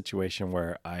or a situation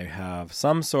where I have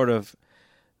some sort of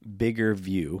bigger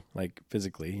view, like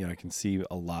physically, you know, I can see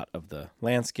a lot of the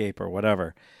landscape or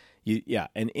whatever.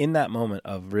 And in that moment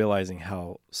of realizing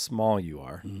how small you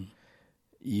are,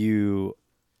 you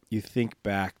think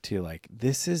back to like,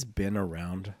 this has been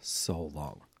around so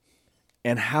long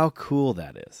and how cool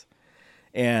that is.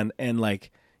 And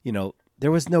like, you know, there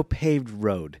was no paved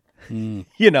road,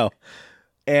 you know,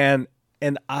 and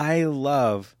I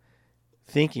love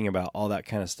thinking about all that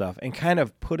kind of stuff and kind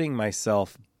of putting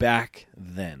myself back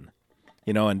then,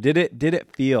 you know, and did it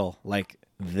feel like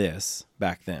this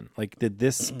back then? Like, did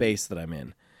this space that I'm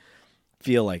in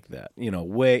feel like that, you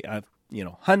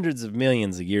know, hundreds of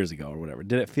millions of years ago or whatever?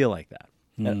 Did it feel like that?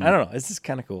 And I don't know. It's just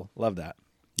kind of cool. Love that.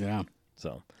 Yeah.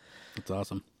 So That's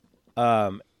awesome.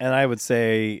 and I would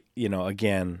say, you know,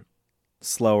 again,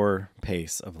 slower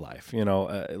pace of life, you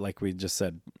know, like we just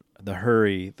said, the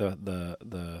hurry,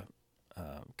 the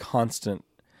constant,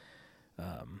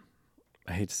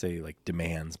 I hate to say like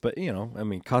demands, but you know, I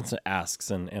mean, constant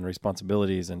asks and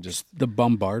responsibilities and just The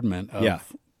bombardment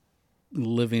of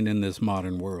living in this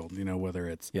modern world, you know, whether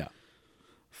it's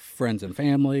friends and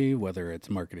family, whether it's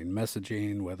marketing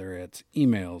messaging, whether it's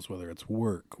emails, whether it's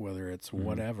work, whether it's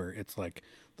whatever. It's like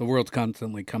the world's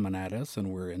constantly coming at us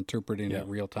and we're interpreting it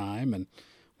real time, and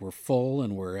we're full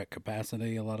and we're at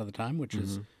capacity a lot of the time, which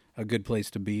is a good place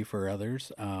to be for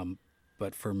others.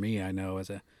 But for me, I know as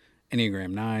a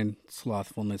Enneagram 9,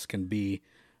 slothfulness can be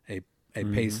a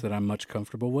pace that I'm much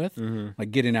comfortable with.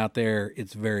 Like getting out there,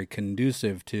 it's very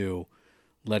conducive to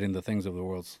letting the things of the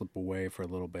world slip away for a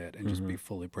little bit and just be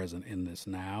fully present in this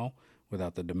now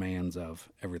without the demands of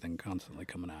everything constantly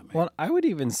coming at me. Well, I would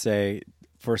even say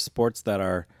for sports that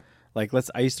are like,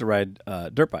 I used to ride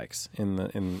dirt bikes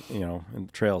in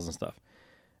trails and stuff.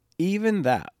 Even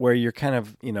that, where you're kind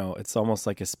of, you know, it's almost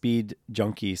like a speed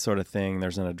junkie sort of thing.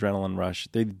 There's an adrenaline rush.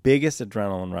 The biggest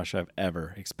adrenaline rush I've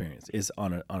ever experienced is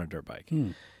on a dirt bike.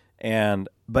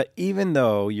 But even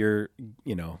though you're,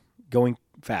 you know, going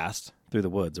fast through the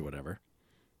woods or whatever,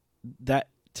 that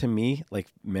to me, like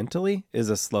mentally, is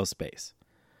a slow space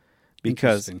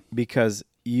because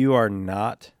you're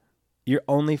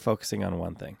only focusing on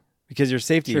one thing because your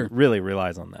safety really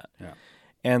relies on that. Yeah.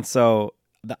 And so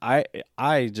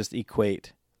I just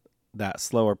equate that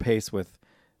slower pace with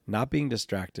not being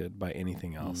distracted by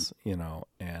anything else, you know,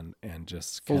 and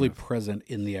just fully present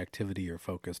in the activity you're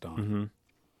focused on.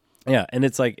 Yeah. And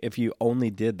it's like, if you only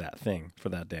did that thing for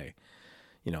that day,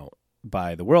 you know,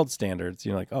 by the world standards,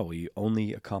 you're like, oh, well, you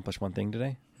only accomplished one thing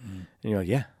today. And you're like,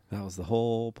 yeah, that was the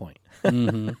whole point. You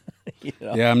know?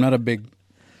 Yeah. I'm not a big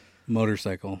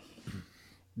motorcycle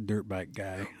dirt bike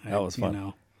guy. That was fun. You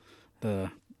know,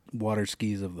 the water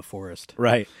skis of the forest.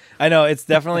 Right. I know it's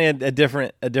definitely a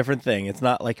different thing. It's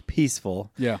not like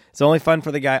peaceful. Yeah. It's only fun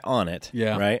for the guy on it.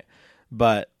 Yeah. Right.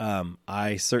 But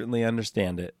I certainly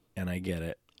understand it and I get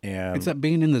it. And It's that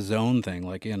being in the zone thing,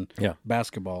 like in Yeah.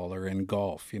 basketball or in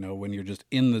golf, when you're just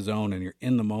in the zone and you're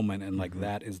in the moment and like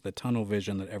that is the tunnel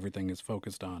vision that everything is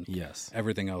focused on. Yes.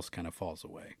 Everything else kind of falls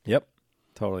away. Yep.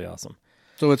 Totally awesome.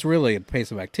 So it's really a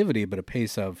pace of activity, but a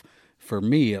pace of, for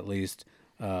me at least,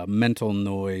 mental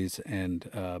noise and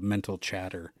mental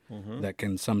chatter that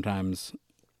can sometimes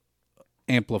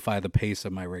amplify the pace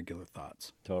of my regular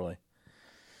thoughts. Totally.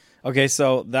 Okay,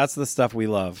 so that's the stuff we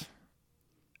love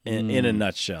in a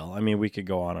nutshell. I mean, we could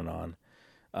go on and on.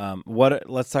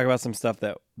 Let's talk about some stuff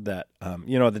that the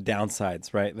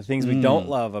downsides, right? The things we don't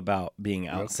love about being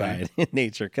outside in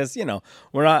nature, because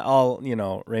we're not all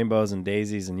rainbows and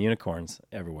daisies and unicorns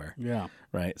everywhere, Yeah.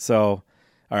 right? So,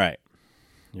 all right,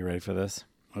 you ready for this?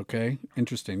 Okay.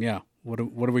 Interesting. Yeah. What do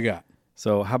we got?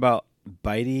 So, how about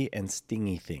bitey and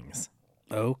stingy things?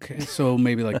 Okay. So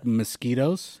maybe like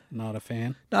mosquitoes. Not a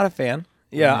fan. Not a fan.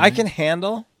 Yeah, I can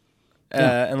handle.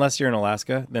 Unless you're in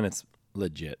Alaska, then it's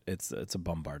legit. It's a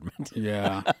bombardment.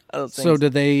 Yeah. Those So things. do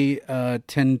they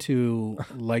tend to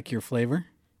like your flavor?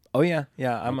 Oh yeah.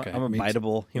 I'm Okay, a me too.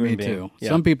 biteable human Me being. too. Yeah.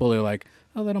 Some people are like,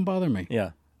 oh, they don't bother me.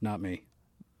 Yeah. Not me.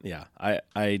 Yeah.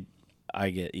 I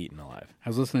get eaten alive. I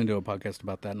was listening to a podcast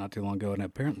about that not too long ago, and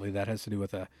apparently that has to do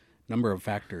with a number of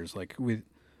factors. Like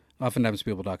oftentimes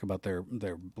people talk about their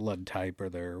blood type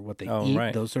or what they eat,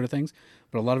 right. those sort of things.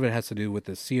 But a lot of it has to do with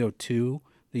the CO2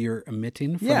 that you're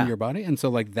emitting from Yeah. your body. And so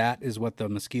like that is what the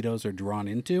mosquitoes are drawn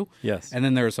into. Yes. And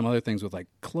then there are some other things with like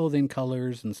clothing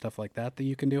colors and stuff like that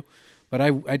you can do. But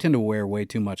I tend to wear way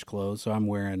too much clothes. So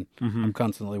I'm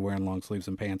constantly wearing long sleeves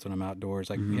and pants when I'm outdoors.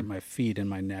 I can get my feet and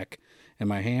my neck and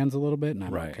my hands a little bit and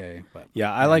I'm Right. okay. But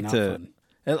Yeah, I like not to.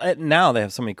 fun. Now they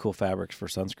have so many cool fabrics for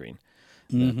sunscreen.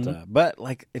 That, but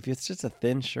like, if it's just a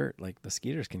thin shirt, like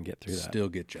mosquitoes can get through that. Still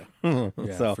get you.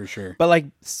 Yeah, So, for sure. But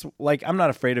like I'm not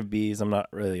afraid of bees. I'm not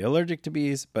really allergic to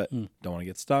bees, but don't want to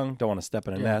get stung. Don't want to step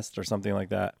in a nest or something like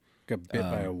that. Got bit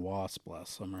by a wasp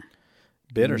last summer.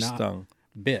 Bit or Not- stung?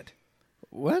 Bit.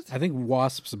 What I think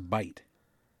wasps bite.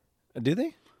 do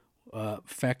they?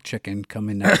 Fact checking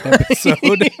coming next episode.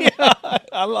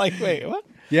 I'm like, wait, what?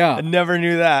 Yeah. I never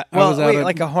knew that. I Well, was out wait, at-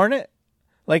 like a hornet,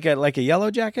 like a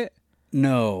yellow jacket,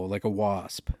 No, like a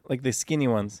wasp. like the skinny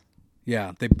ones.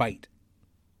 Yeah, they bite.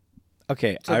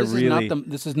 Okay, So I this really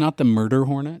this is not the murder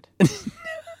hornet.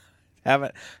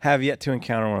 have yet to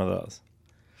encounter one of those.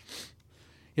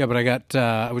 Yeah, but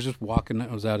I was just walking. I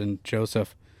was out in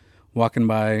Joseph, walking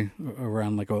by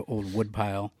around like an old wood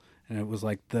pile, and it was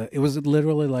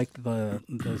literally like the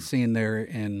scene there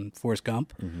in Forrest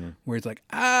Gump, where it's like,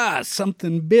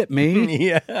 something bit me.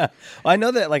 Yeah, well, I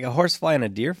know that like a horsefly and a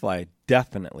deerfly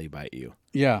definitely bite you,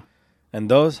 Yeah, and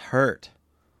those hurt.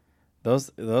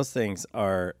 Those things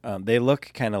are they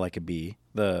look kind of like a bee.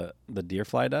 The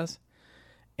deerfly does,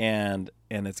 and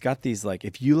it's got these like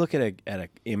if you look at a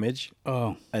image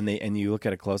oh, and you look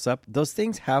at a close up, those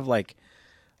things have like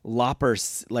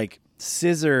loppers, like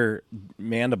scissor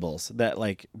mandibles that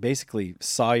like basically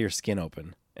saw your skin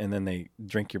open and then they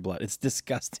drink your blood. It's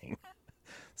disgusting.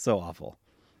 So awful.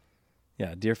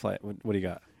 Yeah, deerfly. What do you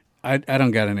got? I don't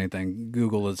got anything.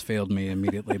 Google has failed me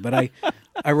immediately. But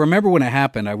I remember when it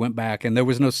happened, I went back and there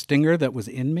was no stinger that was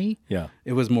in me. Yeah.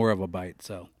 It was more of a bite.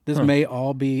 So this may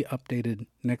all be updated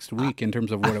next week in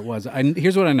terms of what it was.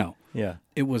 Here's what I know. Yeah.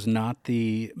 It was not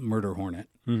the murder hornet,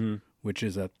 which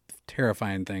is a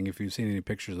terrifying thing if you've seen any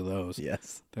pictures of those.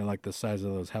 Yes. They're like the size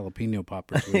of those jalapeno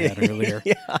poppers we had earlier.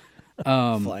 Yeah.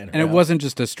 And it wasn't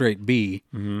just a straight bee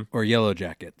or yellow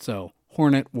jacket. So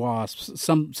hornet, wasps,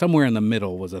 somewhere in the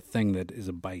middle was a thing that is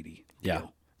a bitey. Yeah.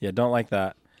 deal. Yeah. Don't like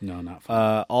that. No, not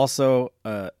fun. Also,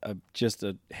 just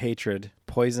a hatred,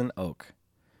 poison oak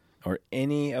or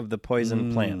any of the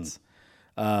poison plants.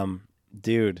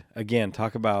 Dude, again,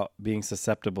 talk about being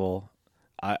susceptible.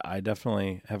 I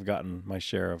definitely have gotten my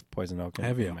share of poison oak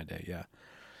in my day. Yeah.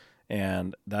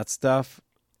 And that stuff,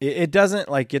 it doesn't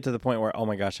like get to the point where, oh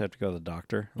my gosh, I have to go to the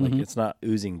doctor. Like it's not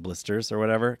oozing blisters or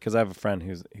whatever. Cause I have a friend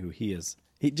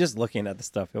he just looking at the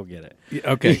stuff, he'll get it.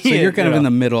 Okay, so you're kind of in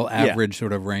the middle average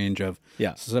sort of range of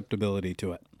Yeah. susceptibility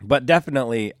to it. But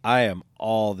definitely, I am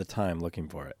all the time looking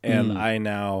for it. And I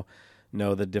now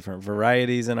know the different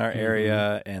varieties in our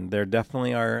area, and there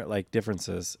definitely are like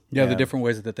differences. Yeah, the And- different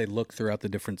ways that they look throughout the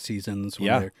different seasons. When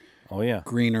Yeah. they're Oh, yeah.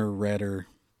 greener, redder.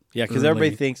 Yeah, because early.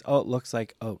 everybody thinks, oh, it looks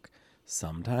like oak.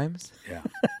 sometimes. Yeah.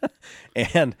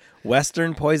 And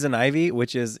Western poison ivy,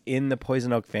 which is in the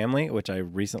poison oak family, which I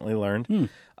recently learned,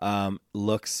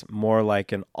 looks more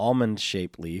like an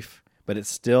almond-shaped leaf, but it's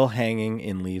still hanging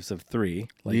in leaves of 3.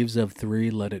 Leaves of 3,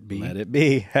 let it be. Let it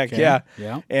be. Heck Okay. yeah.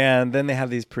 Yeah. And then they have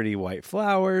these pretty white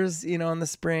flowers, in the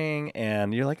spring,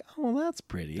 and you're like, oh, that's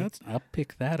pretty. I'll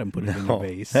pick that and put it in a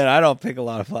vase. And I don't pick a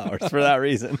lot of flowers for that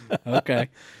reason. Okay.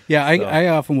 Yeah, I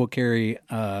often will carry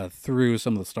through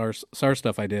some of the SAR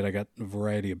stuff I did. I got a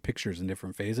variety of pictures in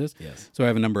different phases. Yes. So I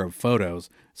have a number of photos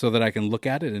so that I can look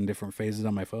at it in different phases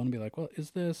on my phone and be like, well,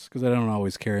 is this? Because I don't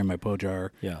always carry my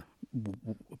Pojar Yeah.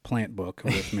 plant book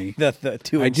with me. The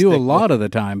 2-inch I do a thick lot of the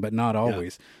time, but not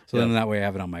always. So Yeah. then that way I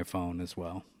have it on my phone as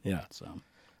well. Yeah. So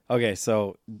Okay,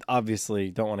 so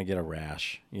obviously don't want to get a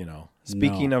rash,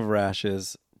 Speaking of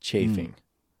rashes, chafing.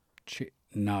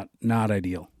 not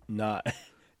ideal. Not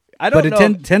I don't But know.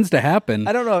 it tends to happen.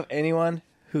 I don't know of anyone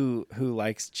who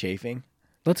likes chafing.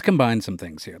 Let's combine some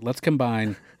things here. Let's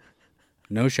combine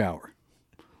no shower.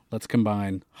 Let's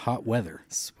combine hot weather.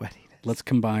 Sweatiness. Let's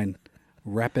combine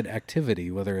rapid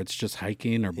activity, whether it's just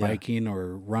hiking or biking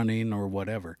or running or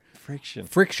whatever.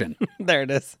 Friction. There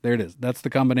it is. There it is. That's the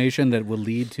combination that will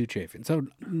lead to chafing. So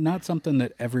not something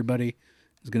that everybody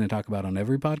is going to talk about on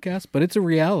every podcast, but it's a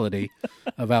reality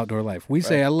of outdoor life. We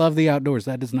say, I love the outdoors.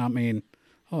 That does not mean,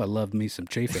 I love me some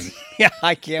chafing. Yeah,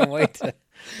 I can't wait to.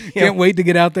 Can't wait to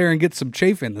get out there and get some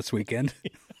chafing this weekend.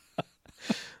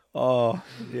 Oh,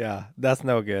 yeah, that's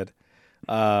no good.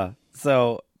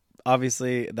 So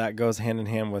obviously that goes hand in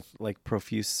hand with like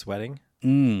profuse sweating.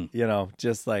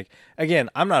 Just like, again,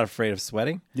 I'm not afraid of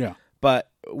sweating. Yeah. But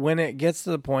when it gets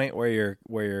to the point where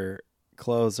your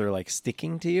clothes are like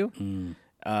sticking to you,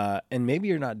 and maybe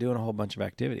you're not doing a whole bunch of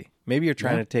activity. Maybe you're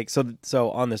trying to take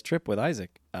so on this trip with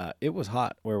Isaac, it was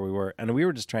hot where we were, and we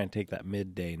were just trying to take that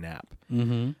midday nap.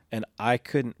 Mm-hmm. And I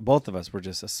couldn't. Both of us were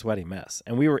just a sweaty mess,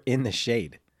 and we were in the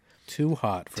shade. Too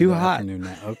hot for Too the hot. afternoon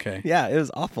nap. Okay. Yeah, it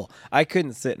was awful. I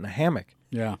couldn't sit in a hammock.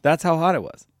 Yeah. That's how hot it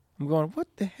was. I'm going, what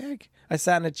the heck? I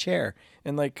sat in a chair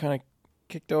and like kind of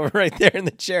kicked over right there in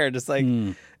the chair, just like,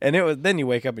 and it was. Then you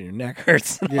wake up and your neck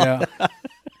hurts. Yeah.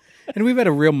 And we've had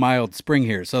a real mild spring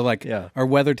here. So like Yeah. our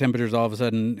weather temperatures all of a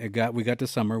sudden we got to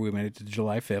summer. We made it to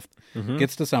July 5th.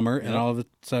 Gets to summer and all of a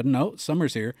sudden,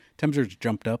 summer's here. Temperatures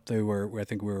jumped up. I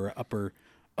think we were upper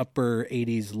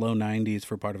 80s, low 90s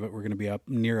for part of it. We're going to be up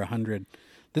near 100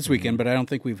 this weekend, but I don't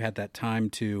think we've had that time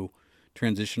to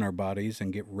transition our bodies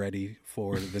and get ready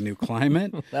for the new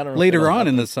climate. Later on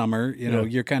in the summer,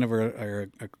 you're kind of are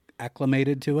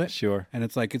acclimated to it. Sure. And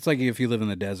it's like if you live in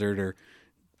the desert or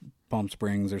Palm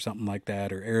Springs or something like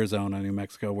that, or Arizona, New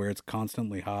Mexico, where it's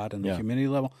constantly hot and the humidity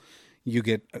level, you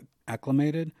get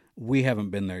acclimated. We haven't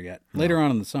been there yet. Later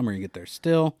on in the summer, you get there.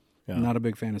 Still, not a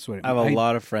big fan of sweating. I have a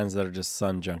lot of friends that are just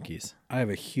sun junkies. I have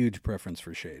a huge preference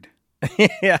for shade.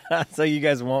 Yeah, so you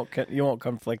guys won't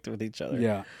conflict with each other.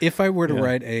 Yeah, if I were to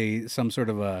write some sort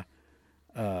of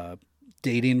a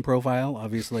dating profile,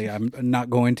 obviously I'm not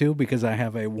going to, because I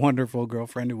have a wonderful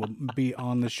girlfriend who will be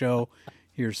on the show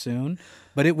here soon.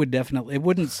 But it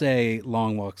wouldn't say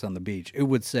long walks on the beach. It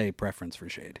would say preference for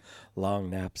shade. Long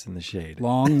naps in the shade.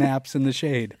 Long naps in the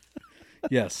shade.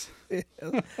 Yes.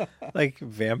 Like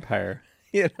vampire.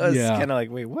 It's kind of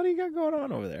like, wait, what do you got going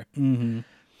on over there? Mm-hmm.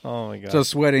 Oh my god. So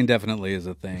sweating definitely is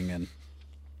a thing,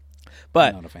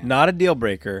 but not a deal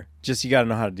breaker. Just you got to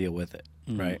know how to deal with it,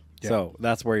 right? Yeah. So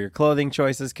that's where your clothing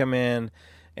choices come in,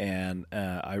 and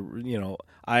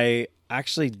I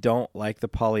actually don't like the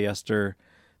polyester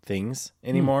things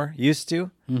anymore. Used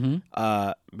to,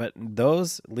 but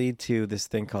those lead to this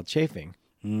thing called chafing.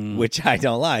 Which I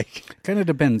don't like. Kind of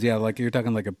depends, yeah. Like you're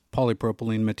talking like a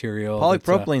polypropylene material.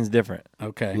 Polypropylene's different.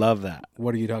 Okay. Love that.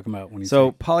 What are you talking about when you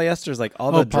So say? polyester is like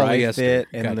all the dry polyester. fit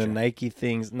and Gotcha. the Nike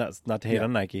things. Not to hate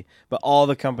on Nike, but all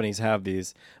the companies have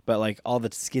these. But like all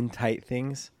the skin tight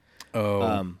things.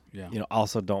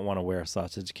 Also don't want to wear a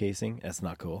sausage casing. That's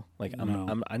not cool. Like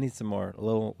I need some more a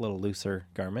little looser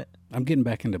garment. I'm getting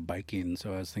back into biking,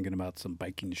 so I was thinking about some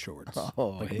biking shorts.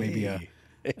 Maybe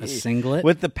a singlet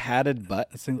with the padded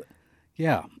butt.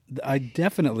 Yeah, I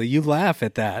definitely. You laugh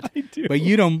at that, I do. But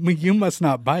you don't. You must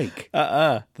not bike.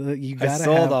 I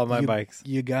sold all my bikes.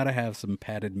 You gotta have some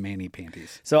padded mani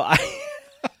panties. So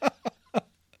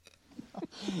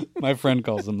my friend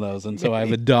calls them those, and so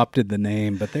I've adopted the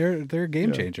name. But they're a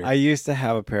game changer. I used to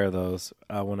have a pair of those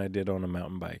when I did own a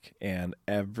mountain bike, and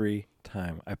every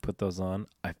time I put those on,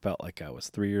 I felt like I was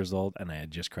 3 years old and I had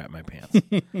just crapped my pants.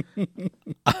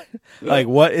 Like,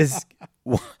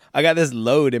 I got this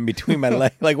load in between my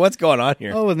legs. Like, what's going on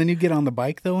here? Oh, and then you get on the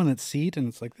bike though, and it's seat, and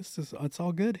it's like it's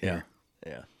all good here.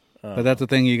 Yeah. But that's the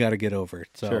thing you got to get over.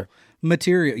 So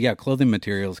Sure. clothing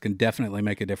materials can definitely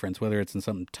make a difference, whether it's in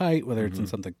something tight, whether it's in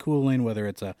something cooling, whether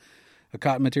it's a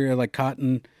cotton material like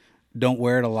cotton. Don't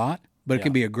wear it a lot, but it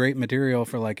can be a great material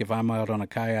for like if I'm out on a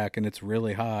kayak and it's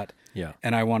really hot Yeah.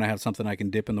 and I want to have something I can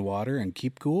dip in the water and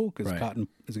keep cool because Right. cotton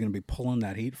is going to be pulling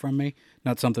that heat from me.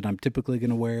 Not something I'm typically going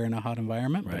to wear in a hot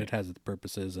environment, but Right. it has its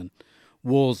purposes, and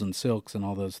wools and silks and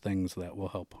all those things that will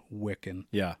help wick and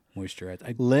Yeah. moisturize.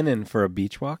 Linen for a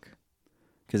beach walk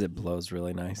because it blows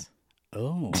really nice.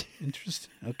 Oh,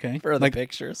 interesting. Okay. For the like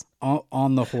pictures.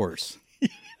 on the horse.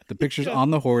 The picture's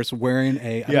on the horse wearing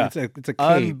a, I mean, Yeah. it's a cape.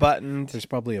 Unbuttoned, There's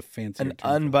probably a fancy an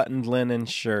unbuttoned linen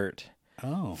shirt.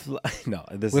 Oh. No,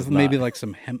 this With is maybe not. like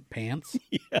some hemp pants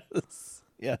Yes.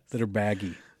 that are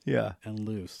baggy Yeah. and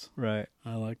loose. Right.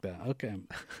 I like that. Okay.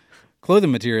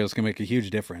 Clothing materials can make a huge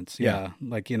difference. Yeah.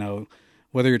 Like,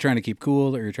 whether you're trying to keep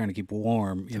cool or you're trying to keep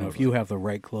warm, if you have the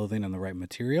right clothing and the right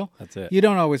material, That's it. you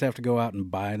don't always have to go out and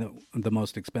buy the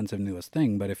most expensive, newest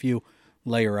thing. But if you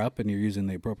layer up and you're using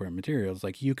the appropriate materials,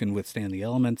 like you can withstand the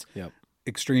elements, Yep.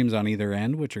 extremes on either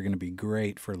end, which are going to be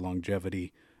great for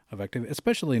longevity of activity,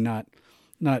 especially not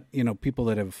people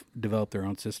that have developed their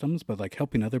own systems, but like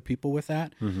helping other people with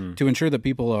that to ensure that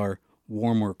people are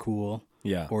warm or cool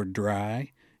Yeah. or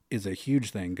dry is a huge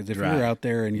thing. Because if Dry. you're out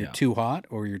there and you're Yeah. too hot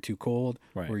or you're too cold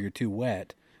Right. or you're too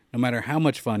wet, no matter how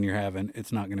much fun you're having,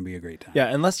 it's not going to be a great time. Yeah.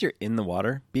 Unless you're in the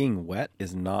water, being wet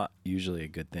is not usually a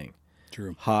good thing.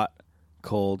 True. Hot,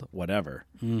 cold, whatever.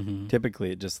 Mm-hmm. Typically,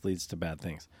 it just leads to bad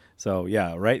things. So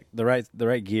yeah, the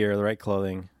right gear, the right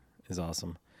clothing is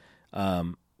awesome.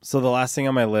 So the last thing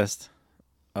on my list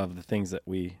of the things that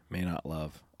we may not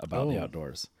love about the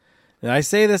outdoors, and I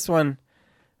say this one,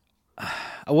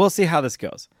 we'll see how this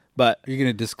goes, but Are you going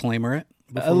to disclaimer it?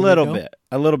 before a we little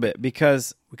go? bit,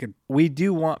 because We could. we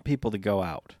do want people to go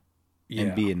out Yeah.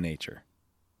 and be in nature.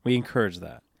 We encourage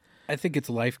that. I think it's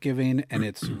life-giving and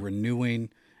it's renewing,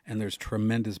 and there's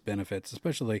tremendous benefits,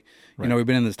 especially, we've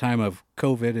been in this time of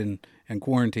COVID and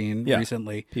quarantine Yeah.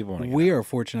 recently. People wanna get We are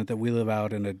fortunate that we live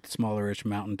out in a smallerish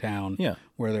mountain town Yeah.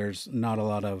 where there's not a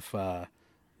lot of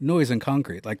noise and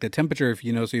concrete. Like the temperature, if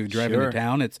so you drive Sure. into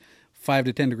town, it's 5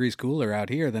 to 10 degrees cooler out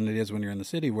here than it is when you're in the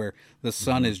city where the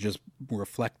sun is just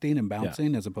reflecting and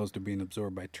bouncing as opposed to being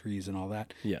absorbed by trees and all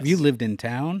that. Yes. If you lived in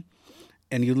town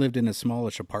and you lived in a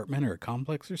smallish apartment or a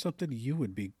complex or something, you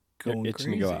would be going Itching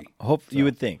crazy. to go out. Hope you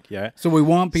would think, yeah. So we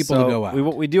want people to go out.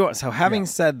 We do. So having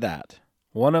said that,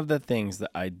 one of the things that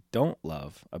I don't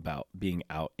love about being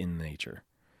out in nature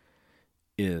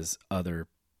is other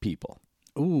people.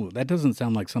 Ooh, that doesn't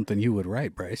sound like something you would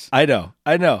write, Bryce. I know.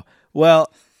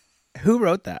 Well, who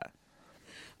wrote that?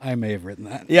 I may have written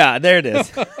that. Yeah, there it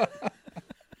is.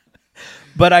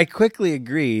 But I quickly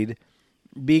agreed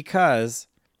because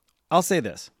I'll say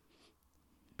this.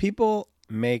 People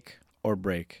make or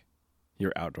break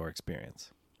your outdoor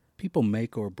experience. People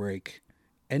make or break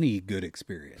any good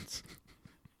experience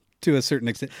to a certain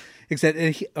extent.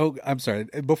 I'm sorry.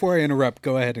 Before I interrupt,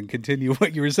 go ahead and continue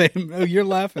what you were saying. Oh, you're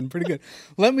laughing. Pretty good.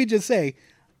 Let me just say,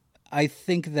 I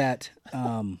think that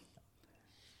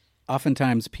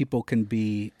oftentimes people can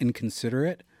be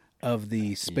inconsiderate of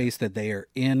the space that they are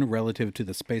in relative to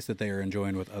the space that they are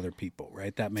enjoying with other people,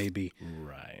 right? That may be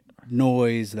Right.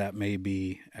 noise, that may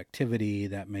be activity,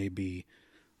 that may be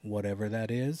whatever that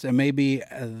is. It may be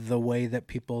the way that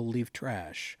people leave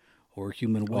trash or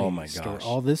human waste Oh my or gosh.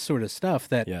 all this sort of stuff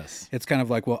that Yes. it's kind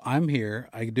of like, well, I'm here,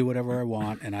 I do whatever I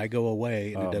want and I go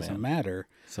away and it doesn't matter.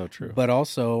 So true. But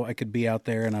also I could be out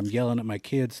there and I'm yelling at my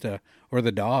kids or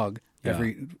the dog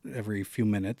every few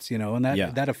minutes, and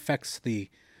that affects the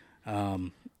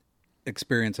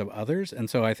experience of others. And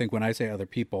so I think when I say other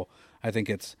people, I think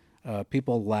it's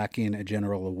people lacking a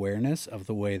general awareness of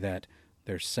the way that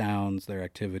their sounds, their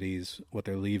activities, what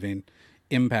they're leaving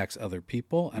impacts other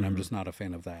people. And I'm just not a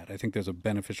fan of that. I think there's a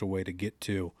beneficial way to get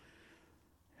to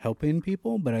helping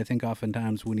people. But I think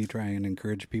oftentimes when you try and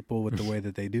encourage people with the way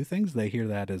that they do things, they hear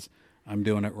that as I'm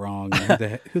doing it wrong.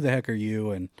 And who the heck are you?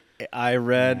 And I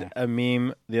read a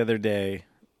meme the other day.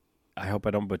 I hope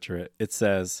I don't butcher it. It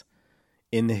says,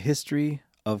 in the history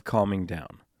of calming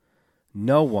down,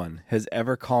 no one has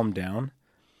ever calmed down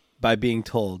by being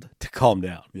told to calm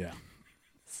down. yeah.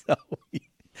 So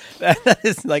that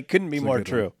is like, couldn't be It's a more good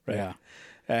true. one. Right?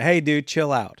 Yeah. Hey, dude,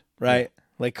 chill out. Right?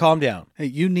 Like, calm down. Hey,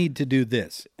 you need to do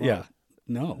this. Well, Yeah.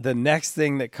 No. The next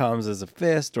thing that comes is a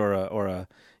fist or a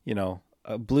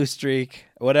blue streak,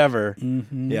 whatever.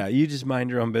 Mm-hmm. Yeah, you just mind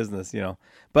your own business,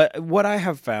 But what I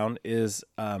have found is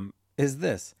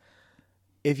this: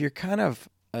 if you're kind of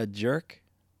a jerk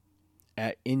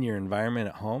in your environment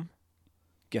at home,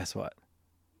 guess what?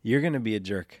 You're going to be a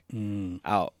jerk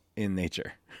out in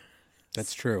nature.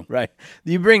 That's true. Right.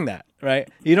 You bring that, right?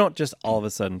 You don't just all of a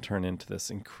sudden turn into this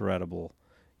incredible,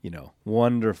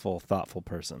 wonderful, thoughtful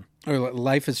person. Or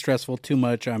life is stressful too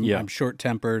much. Yeah. I'm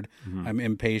short-tempered. I'm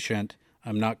impatient.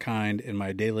 I'm not kind in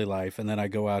my daily life. And then I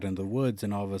go out into the woods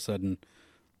and all of a sudden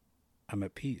I'm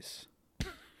at peace.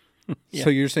 Yeah. So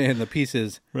you're saying the peace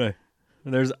is Right.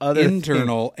 There's other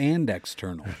internal and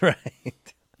external.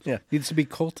 Right. Yeah. Needs to be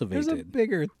cultivated. There's a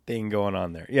bigger thing going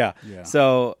on there. Yeah. Yeah.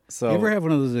 So You ever have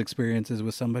one of those experiences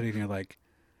with somebody and you're like,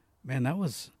 man, that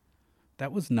was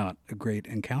not a great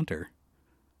encounter.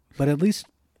 But at least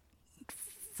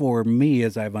for me,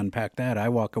 as I've unpacked that, I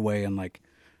walk away and like,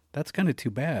 that's kind of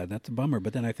too bad. That's a bummer.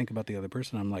 But then I think about the other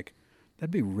person. I'm like,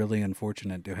 that'd be really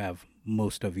unfortunate to have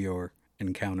most of your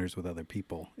encounters with other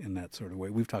people in that sort of way.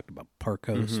 We've talked about park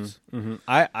hosts.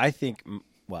 I think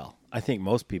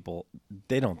most people,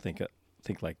 they don't think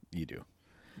like you do.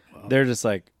 They're just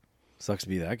like, sucks to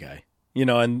be that guy,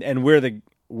 and we're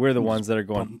the ones that are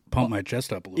going Pump my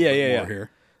chest up a little bit more here.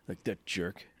 Like, that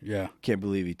jerk. Yeah. Can't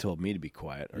believe he told me to be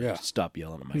quiet or stop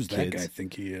yelling at my Who's kids. that guy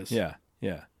think he is? Yeah.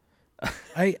 Yeah.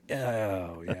 Yeah.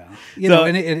 So-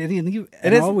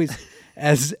 And always,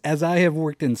 as I have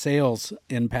worked in sales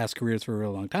in past careers for a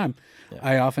real long time,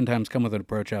 I oftentimes come with an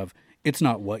approach of, it's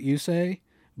not what you say,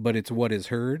 but it's what is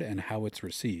heard and how it's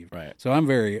received. Right. So I'm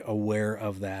very aware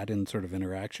of that in sort of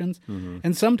interactions.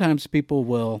 And sometimes people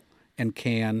will and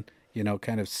can,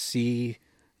 kind of see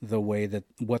the way that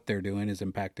what they're doing is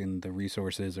impacting the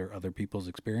resources or other people's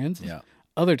experience. Yeah.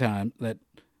 Other time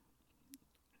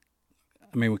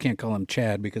we can't call him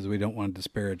Chad because we don't want to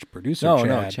disparage producer Chad.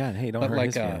 No, Chad. Hey, don't But hurt like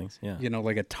his feelings. Yeah.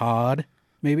 like a Todd.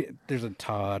 Maybe there's a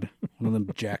Todd, one of them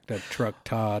jacked up truck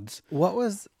Todds. What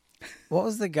was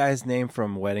the guy's name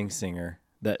from Wedding Singer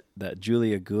that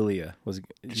Julia Gulia was?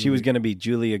 She was going to be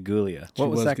Julia Gulia.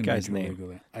 What was that gonna be guy's Julia name?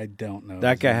 Gulia. I don't know.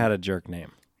 That his guy name. had a jerk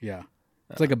name. Yeah.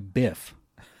 It's like a Biff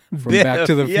from Biff. Back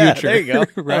to the Yeah, Future. there you go. Right?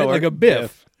 That'll Like work. a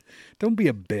Biff. Don't be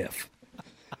a Biff.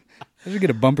 I should get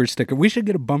a bumper sticker. We should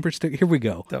get a bumper sticker. Here we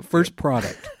go. First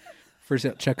product. First,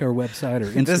 check our website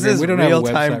or Instagram. This is we don't have a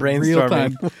real-time website.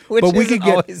 brainstorming, which But we isn't could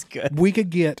get, always good. We could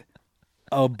get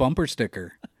a bumper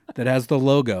sticker that has the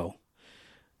logo.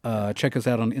 Check us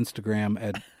out on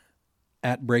Instagram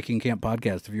at Breaking Camp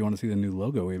Podcast if you want to see the new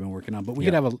logo we've been working on. But we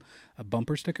could have a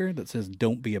bumper sticker that says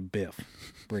 "Don't be a Biff,"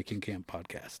 Breaking Camp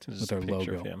Podcast with our a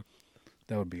picture logo. of him.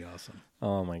 That would be awesome.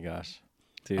 Oh my gosh,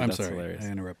 dude, I'm that's sorry, hilarious. I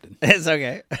interrupted. It's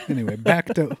okay. Anyway,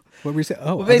 back to what we said.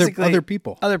 Oh, Well, basically, other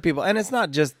people. other people, and it's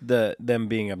not just them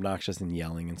being obnoxious and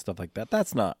yelling and stuff like that.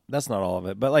 That's not all of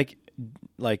it. But like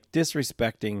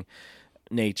disrespecting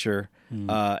nature,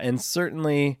 and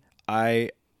certainly I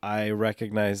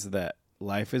recognize that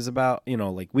life is about,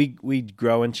 like we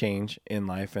grow and change in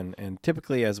life, and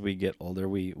typically as we get older,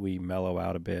 we mellow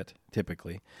out a bit,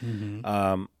 typically,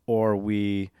 or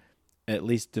we at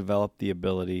least develop the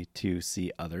ability to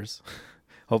see others.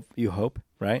 hope,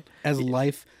 right? As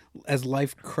life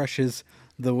crushes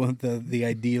the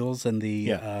ideals and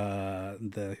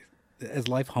the as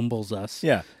life humbles us,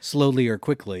 slowly or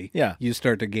quickly, you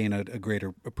start to gain a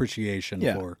greater appreciation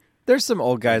for. There's some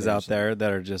old guys out there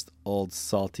that are just old,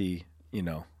 salty,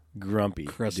 grumpy,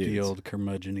 crusty dudes. old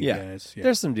curmudgeon-y guys. Yeah.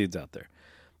 There's some dudes out there.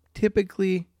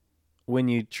 Typically, when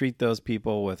you treat those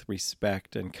people with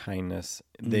respect and kindness,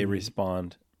 they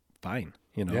respond fine.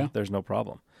 There's no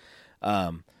problem.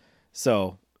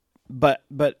 So, but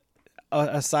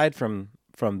aside from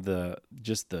the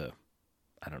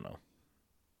I don't know,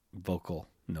 vocal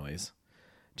noise,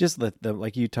 just the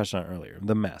like you touched on earlier,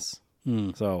 the mess.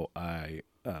 So I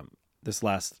this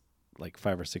last like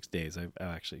 5 or 6 days, I've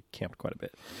actually camped quite a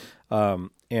bit,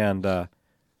 and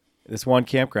this one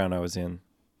campground I was in,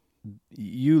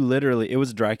 it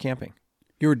was dry camping.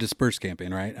 You were dispersed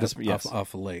camping, right? Yes.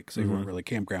 Off a lake, so you weren't really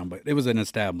campground, but it was an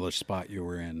established spot you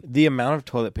were in. The amount of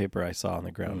toilet paper I saw on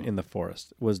the ground in the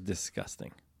forest was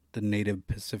disgusting. The native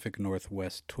Pacific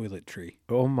Northwest toiletry.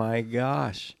 Oh my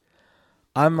gosh.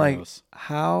 I'm Gross. like,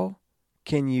 how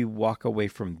can you walk away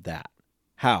from that?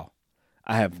 How?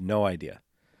 I have no idea.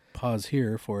 Pause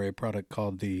here for a product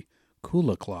called the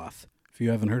Kula Cloth. If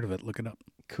you haven't heard of it, look it up.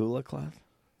 Kula cloth?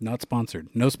 Not sponsored.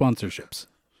 No sponsorships.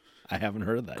 I haven't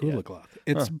heard of that Kula yet. Cloth.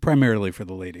 It's primarily for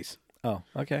the ladies, Oh,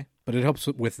 okay. but it helps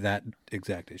with that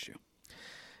exact issue.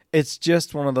 It's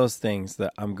just one of those things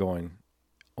that I'm going,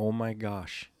 oh my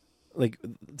gosh. Like,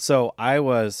 so I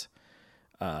was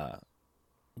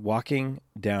walking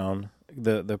down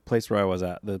the place where I was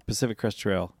at. The Pacific Crest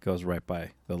Trail goes right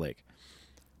by the lake.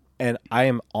 And I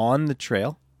am on the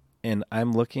trail, and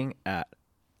I'm looking at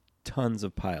tons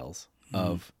of piles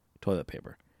of toilet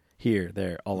paper. Here,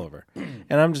 there, all over.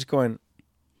 And I'm just going,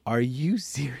 are you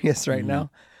serious right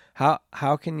now?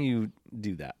 How can you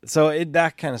do that? So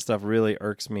that kind of stuff really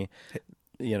irks me.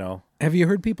 Have you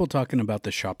heard people talking about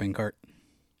the shopping cart?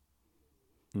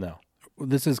 No.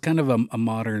 This is kind of a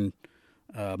modern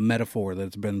metaphor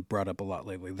that's been brought up a lot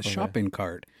lately. The shopping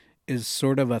cart is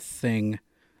sort of a thing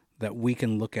that we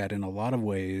can look at in a lot of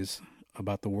ways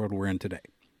about the world we're in today.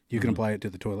 You can apply it to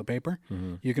the toilet paper.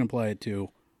 You can apply it to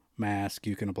mask.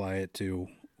 You can apply it to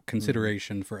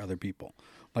consideration for other people.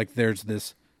 Like there's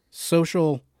this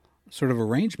social sort of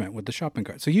arrangement with the shopping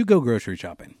cart. So you go grocery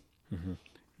shopping.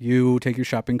 You take your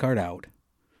shopping cart out.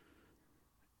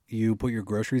 You put your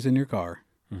groceries in your car.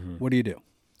 What do you do?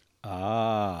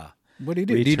 What do you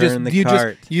do? Return the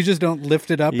cart. You just don't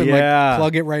lift it up and like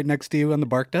plug it right next to you on the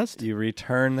bark dust? You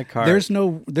return the cart. There's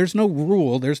no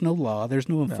rule, there's no law, there's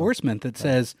no enforcement that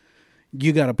says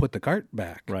you got to put the cart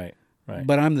back. Right.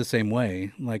 But I'm the same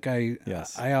way. Like I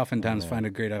oftentimes find a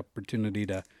great opportunity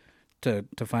to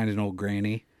find an old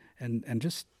granny and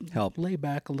just help lay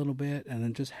back a little bit and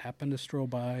then just happen to stroll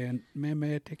by and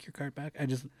may I take your cart back?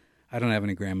 I don't have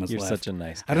any grandmas You're left. You're such a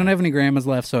nice guy. I don't have any grandmas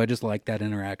left, so I just like that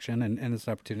interaction and this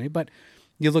opportunity. But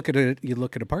you look at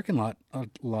a parking lot a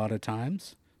lot of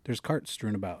times, there's carts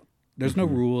strewn about. There's no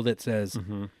rule that says,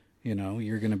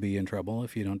 you're going to be in trouble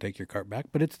if you don't take your cart back,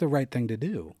 but it's the right thing to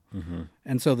do.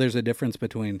 And so there's a difference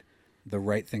between the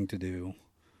right thing to do,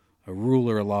 a rule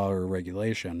or a law or a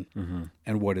regulation,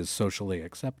 and what is socially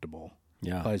acceptable.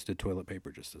 Yeah. Applies to toilet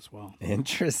paper just as well.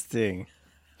 Interesting.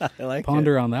 I like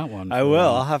Ponder on that one. I will.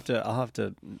 I'll have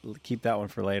to keep that one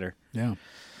for later. Yeah.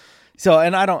 So,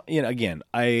 and I don't, again,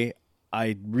 I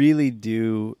really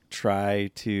do try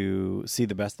to see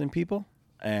the best in people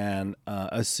and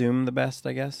assume the best,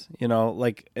 I guess.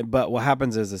 But what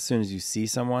happens is as soon as you see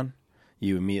someone,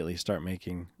 you immediately start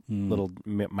making little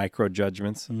micro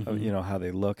judgments of, how they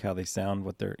look, how they sound,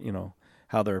 what they're,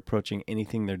 how they're approaching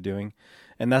anything they're doing.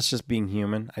 And that's just being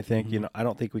human, I think. I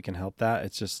don't think we can help that.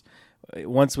 It's just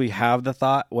once we have the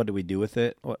thought, what do we do with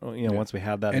it? Once we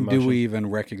have that and emotion. do we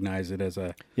even recognize it as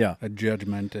a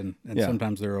judgment? And Yeah.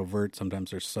 sometimes they're overt,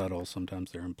 sometimes they're subtle,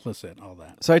 sometimes they're implicit, all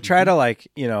that. So I try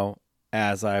to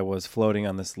as I was floating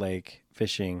on this lake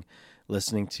fishing,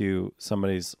 listening to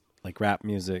somebody's like rap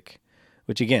music,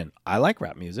 which again, I like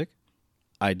rap music.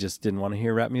 I just didn't want to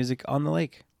hear rap music on the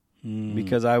lake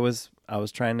because I was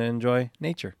trying to enjoy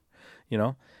nature,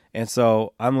 And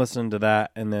so I'm listening to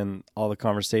that and then all the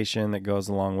conversation that goes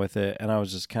along with it. And I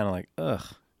was just kind of like, ugh.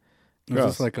 Was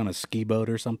this like on a ski boat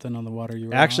or something on the water you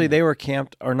were Actually, on? they were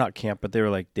camped, or not camped, but they were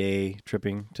like day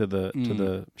tripping to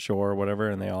the shore or whatever,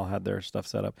 and they all had their stuff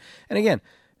set up. And again,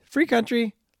 free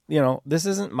country, this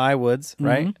isn't my woods,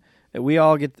 right? We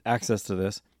all get access to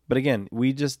this. But again,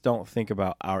 we just don't think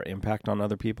about our impact on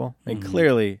other people. And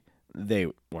clearly they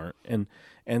weren't.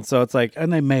 And so it's like...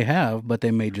 And they may have, but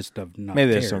they may just have not Maybe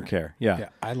they cared. just don't care. Yeah.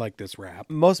 I like this rap.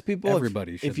 Most people,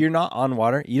 Everybody should. if you're not on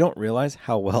water, you don't realize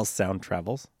how well sound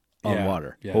travels on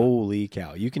water. Yeah. Holy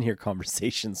cow. You can hear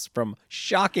conversations from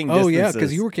shocking distances. Oh, yeah,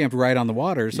 because you were camped right on the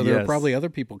water, so there Yes. are probably other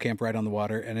people camped right on the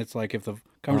water, and it's like if the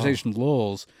conversation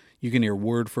lulls, you can hear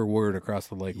word for word across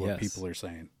the lake what Yes. people are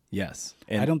saying. Yes.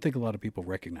 I don't think a lot of people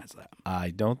recognize that.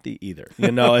 I don't either.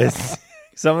 It's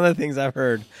some of the things I've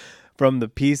heard from the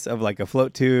piece of like a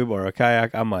float tube or a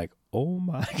kayak. I'm like, oh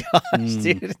my gosh,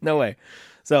 dude, no way.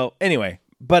 So anyway,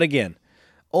 but again,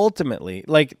 ultimately,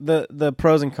 like the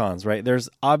pros and cons, right? There's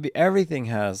everything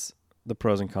has the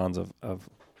pros and cons of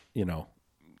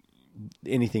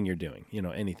anything you're doing.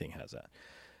 Anything has that.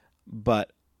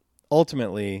 But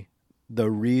ultimately, the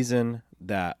reason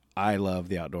that I love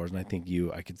the outdoors, and I think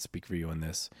I could speak for you on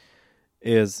this,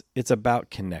 is it's about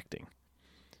connecting.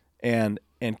 And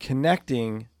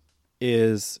connecting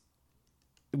is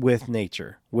with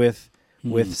nature, with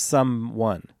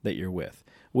someone that you're with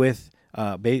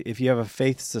if you have a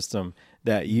faith system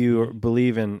that you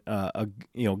believe in,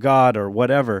 God or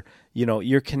whatever,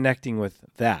 you're connecting with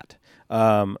that.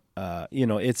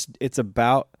 It's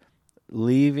about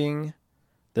leaving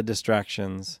the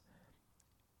distractions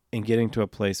and getting to a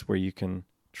place where you can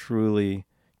truly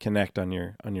connect on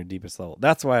your deepest level.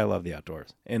 That's why I love the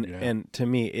outdoors. And to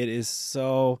me, it is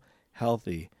so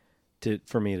healthy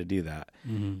for me to do that.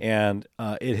 And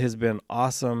it has been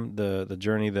awesome, the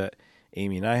journey that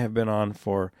Amy and I have been on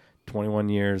for 21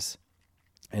 years.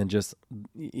 And just,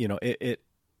 it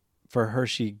for her,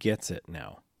 she gets it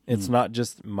now. It's not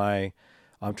just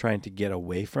I'm trying to get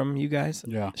away from you guys.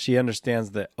 Yeah. She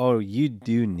understands that, you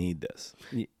do need this.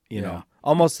 You know,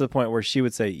 almost to the point where she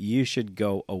would say, you should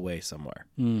go away somewhere.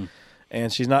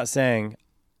 And she's not saying,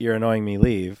 you're annoying me,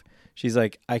 leave. She's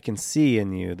like, I can see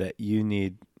in you that you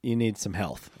need you need some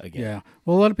health again. Yeah.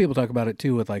 Well, a lot of people talk about it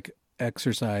too with like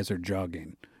exercise or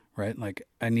jogging, right? Like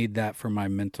I need that for my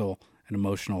mental and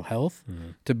emotional health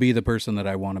to be the person that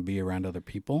I want to be around other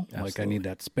people. Like I need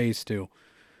that space to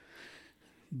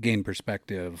gain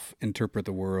perspective, interpret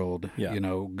the world,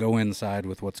 go inside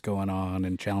with what's going on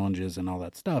and challenges and all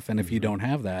that stuff. And if you don't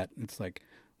have that, it's like,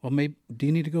 well, maybe, do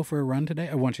you need to go for a run today?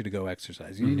 I want you to go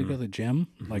exercise. You need to go to the gym?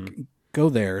 Like go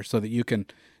there so that you can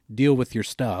deal with your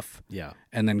stuff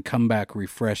and then come back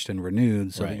refreshed and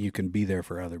renewed so that you can be there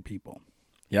for other people.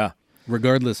 Yeah.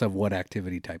 Regardless of what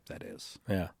activity type that is.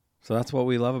 Yeah. So that's what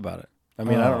we love about it. I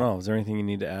mean, I don't know. Is there anything you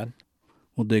need to add?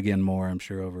 We'll dig in more, I'm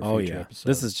sure, over future episodes.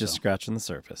 This is just scratching the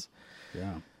surface.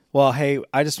 Yeah. Well, hey,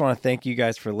 I just want to thank you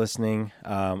guys for listening.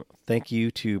 Thank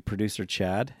you to producer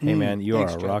Chad. Hey, man, you are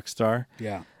a rock star.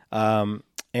 Yeah.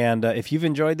 And if you've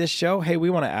enjoyed this show, hey,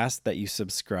 we want to ask that you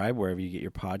subscribe wherever you get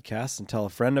your podcasts and tell a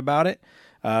friend about it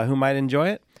who might enjoy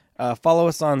it. Follow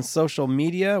us on social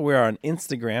media. We're on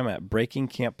Instagram at Breaking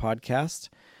Camp Podcast.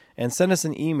 And send us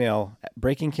an email at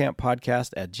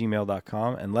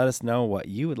breakingcamppodcast@gmail.com and let us know what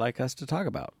you would like us to talk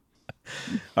about.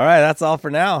 All right, that's all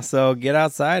for now. So get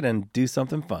outside and do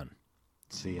something fun.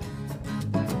 See ya.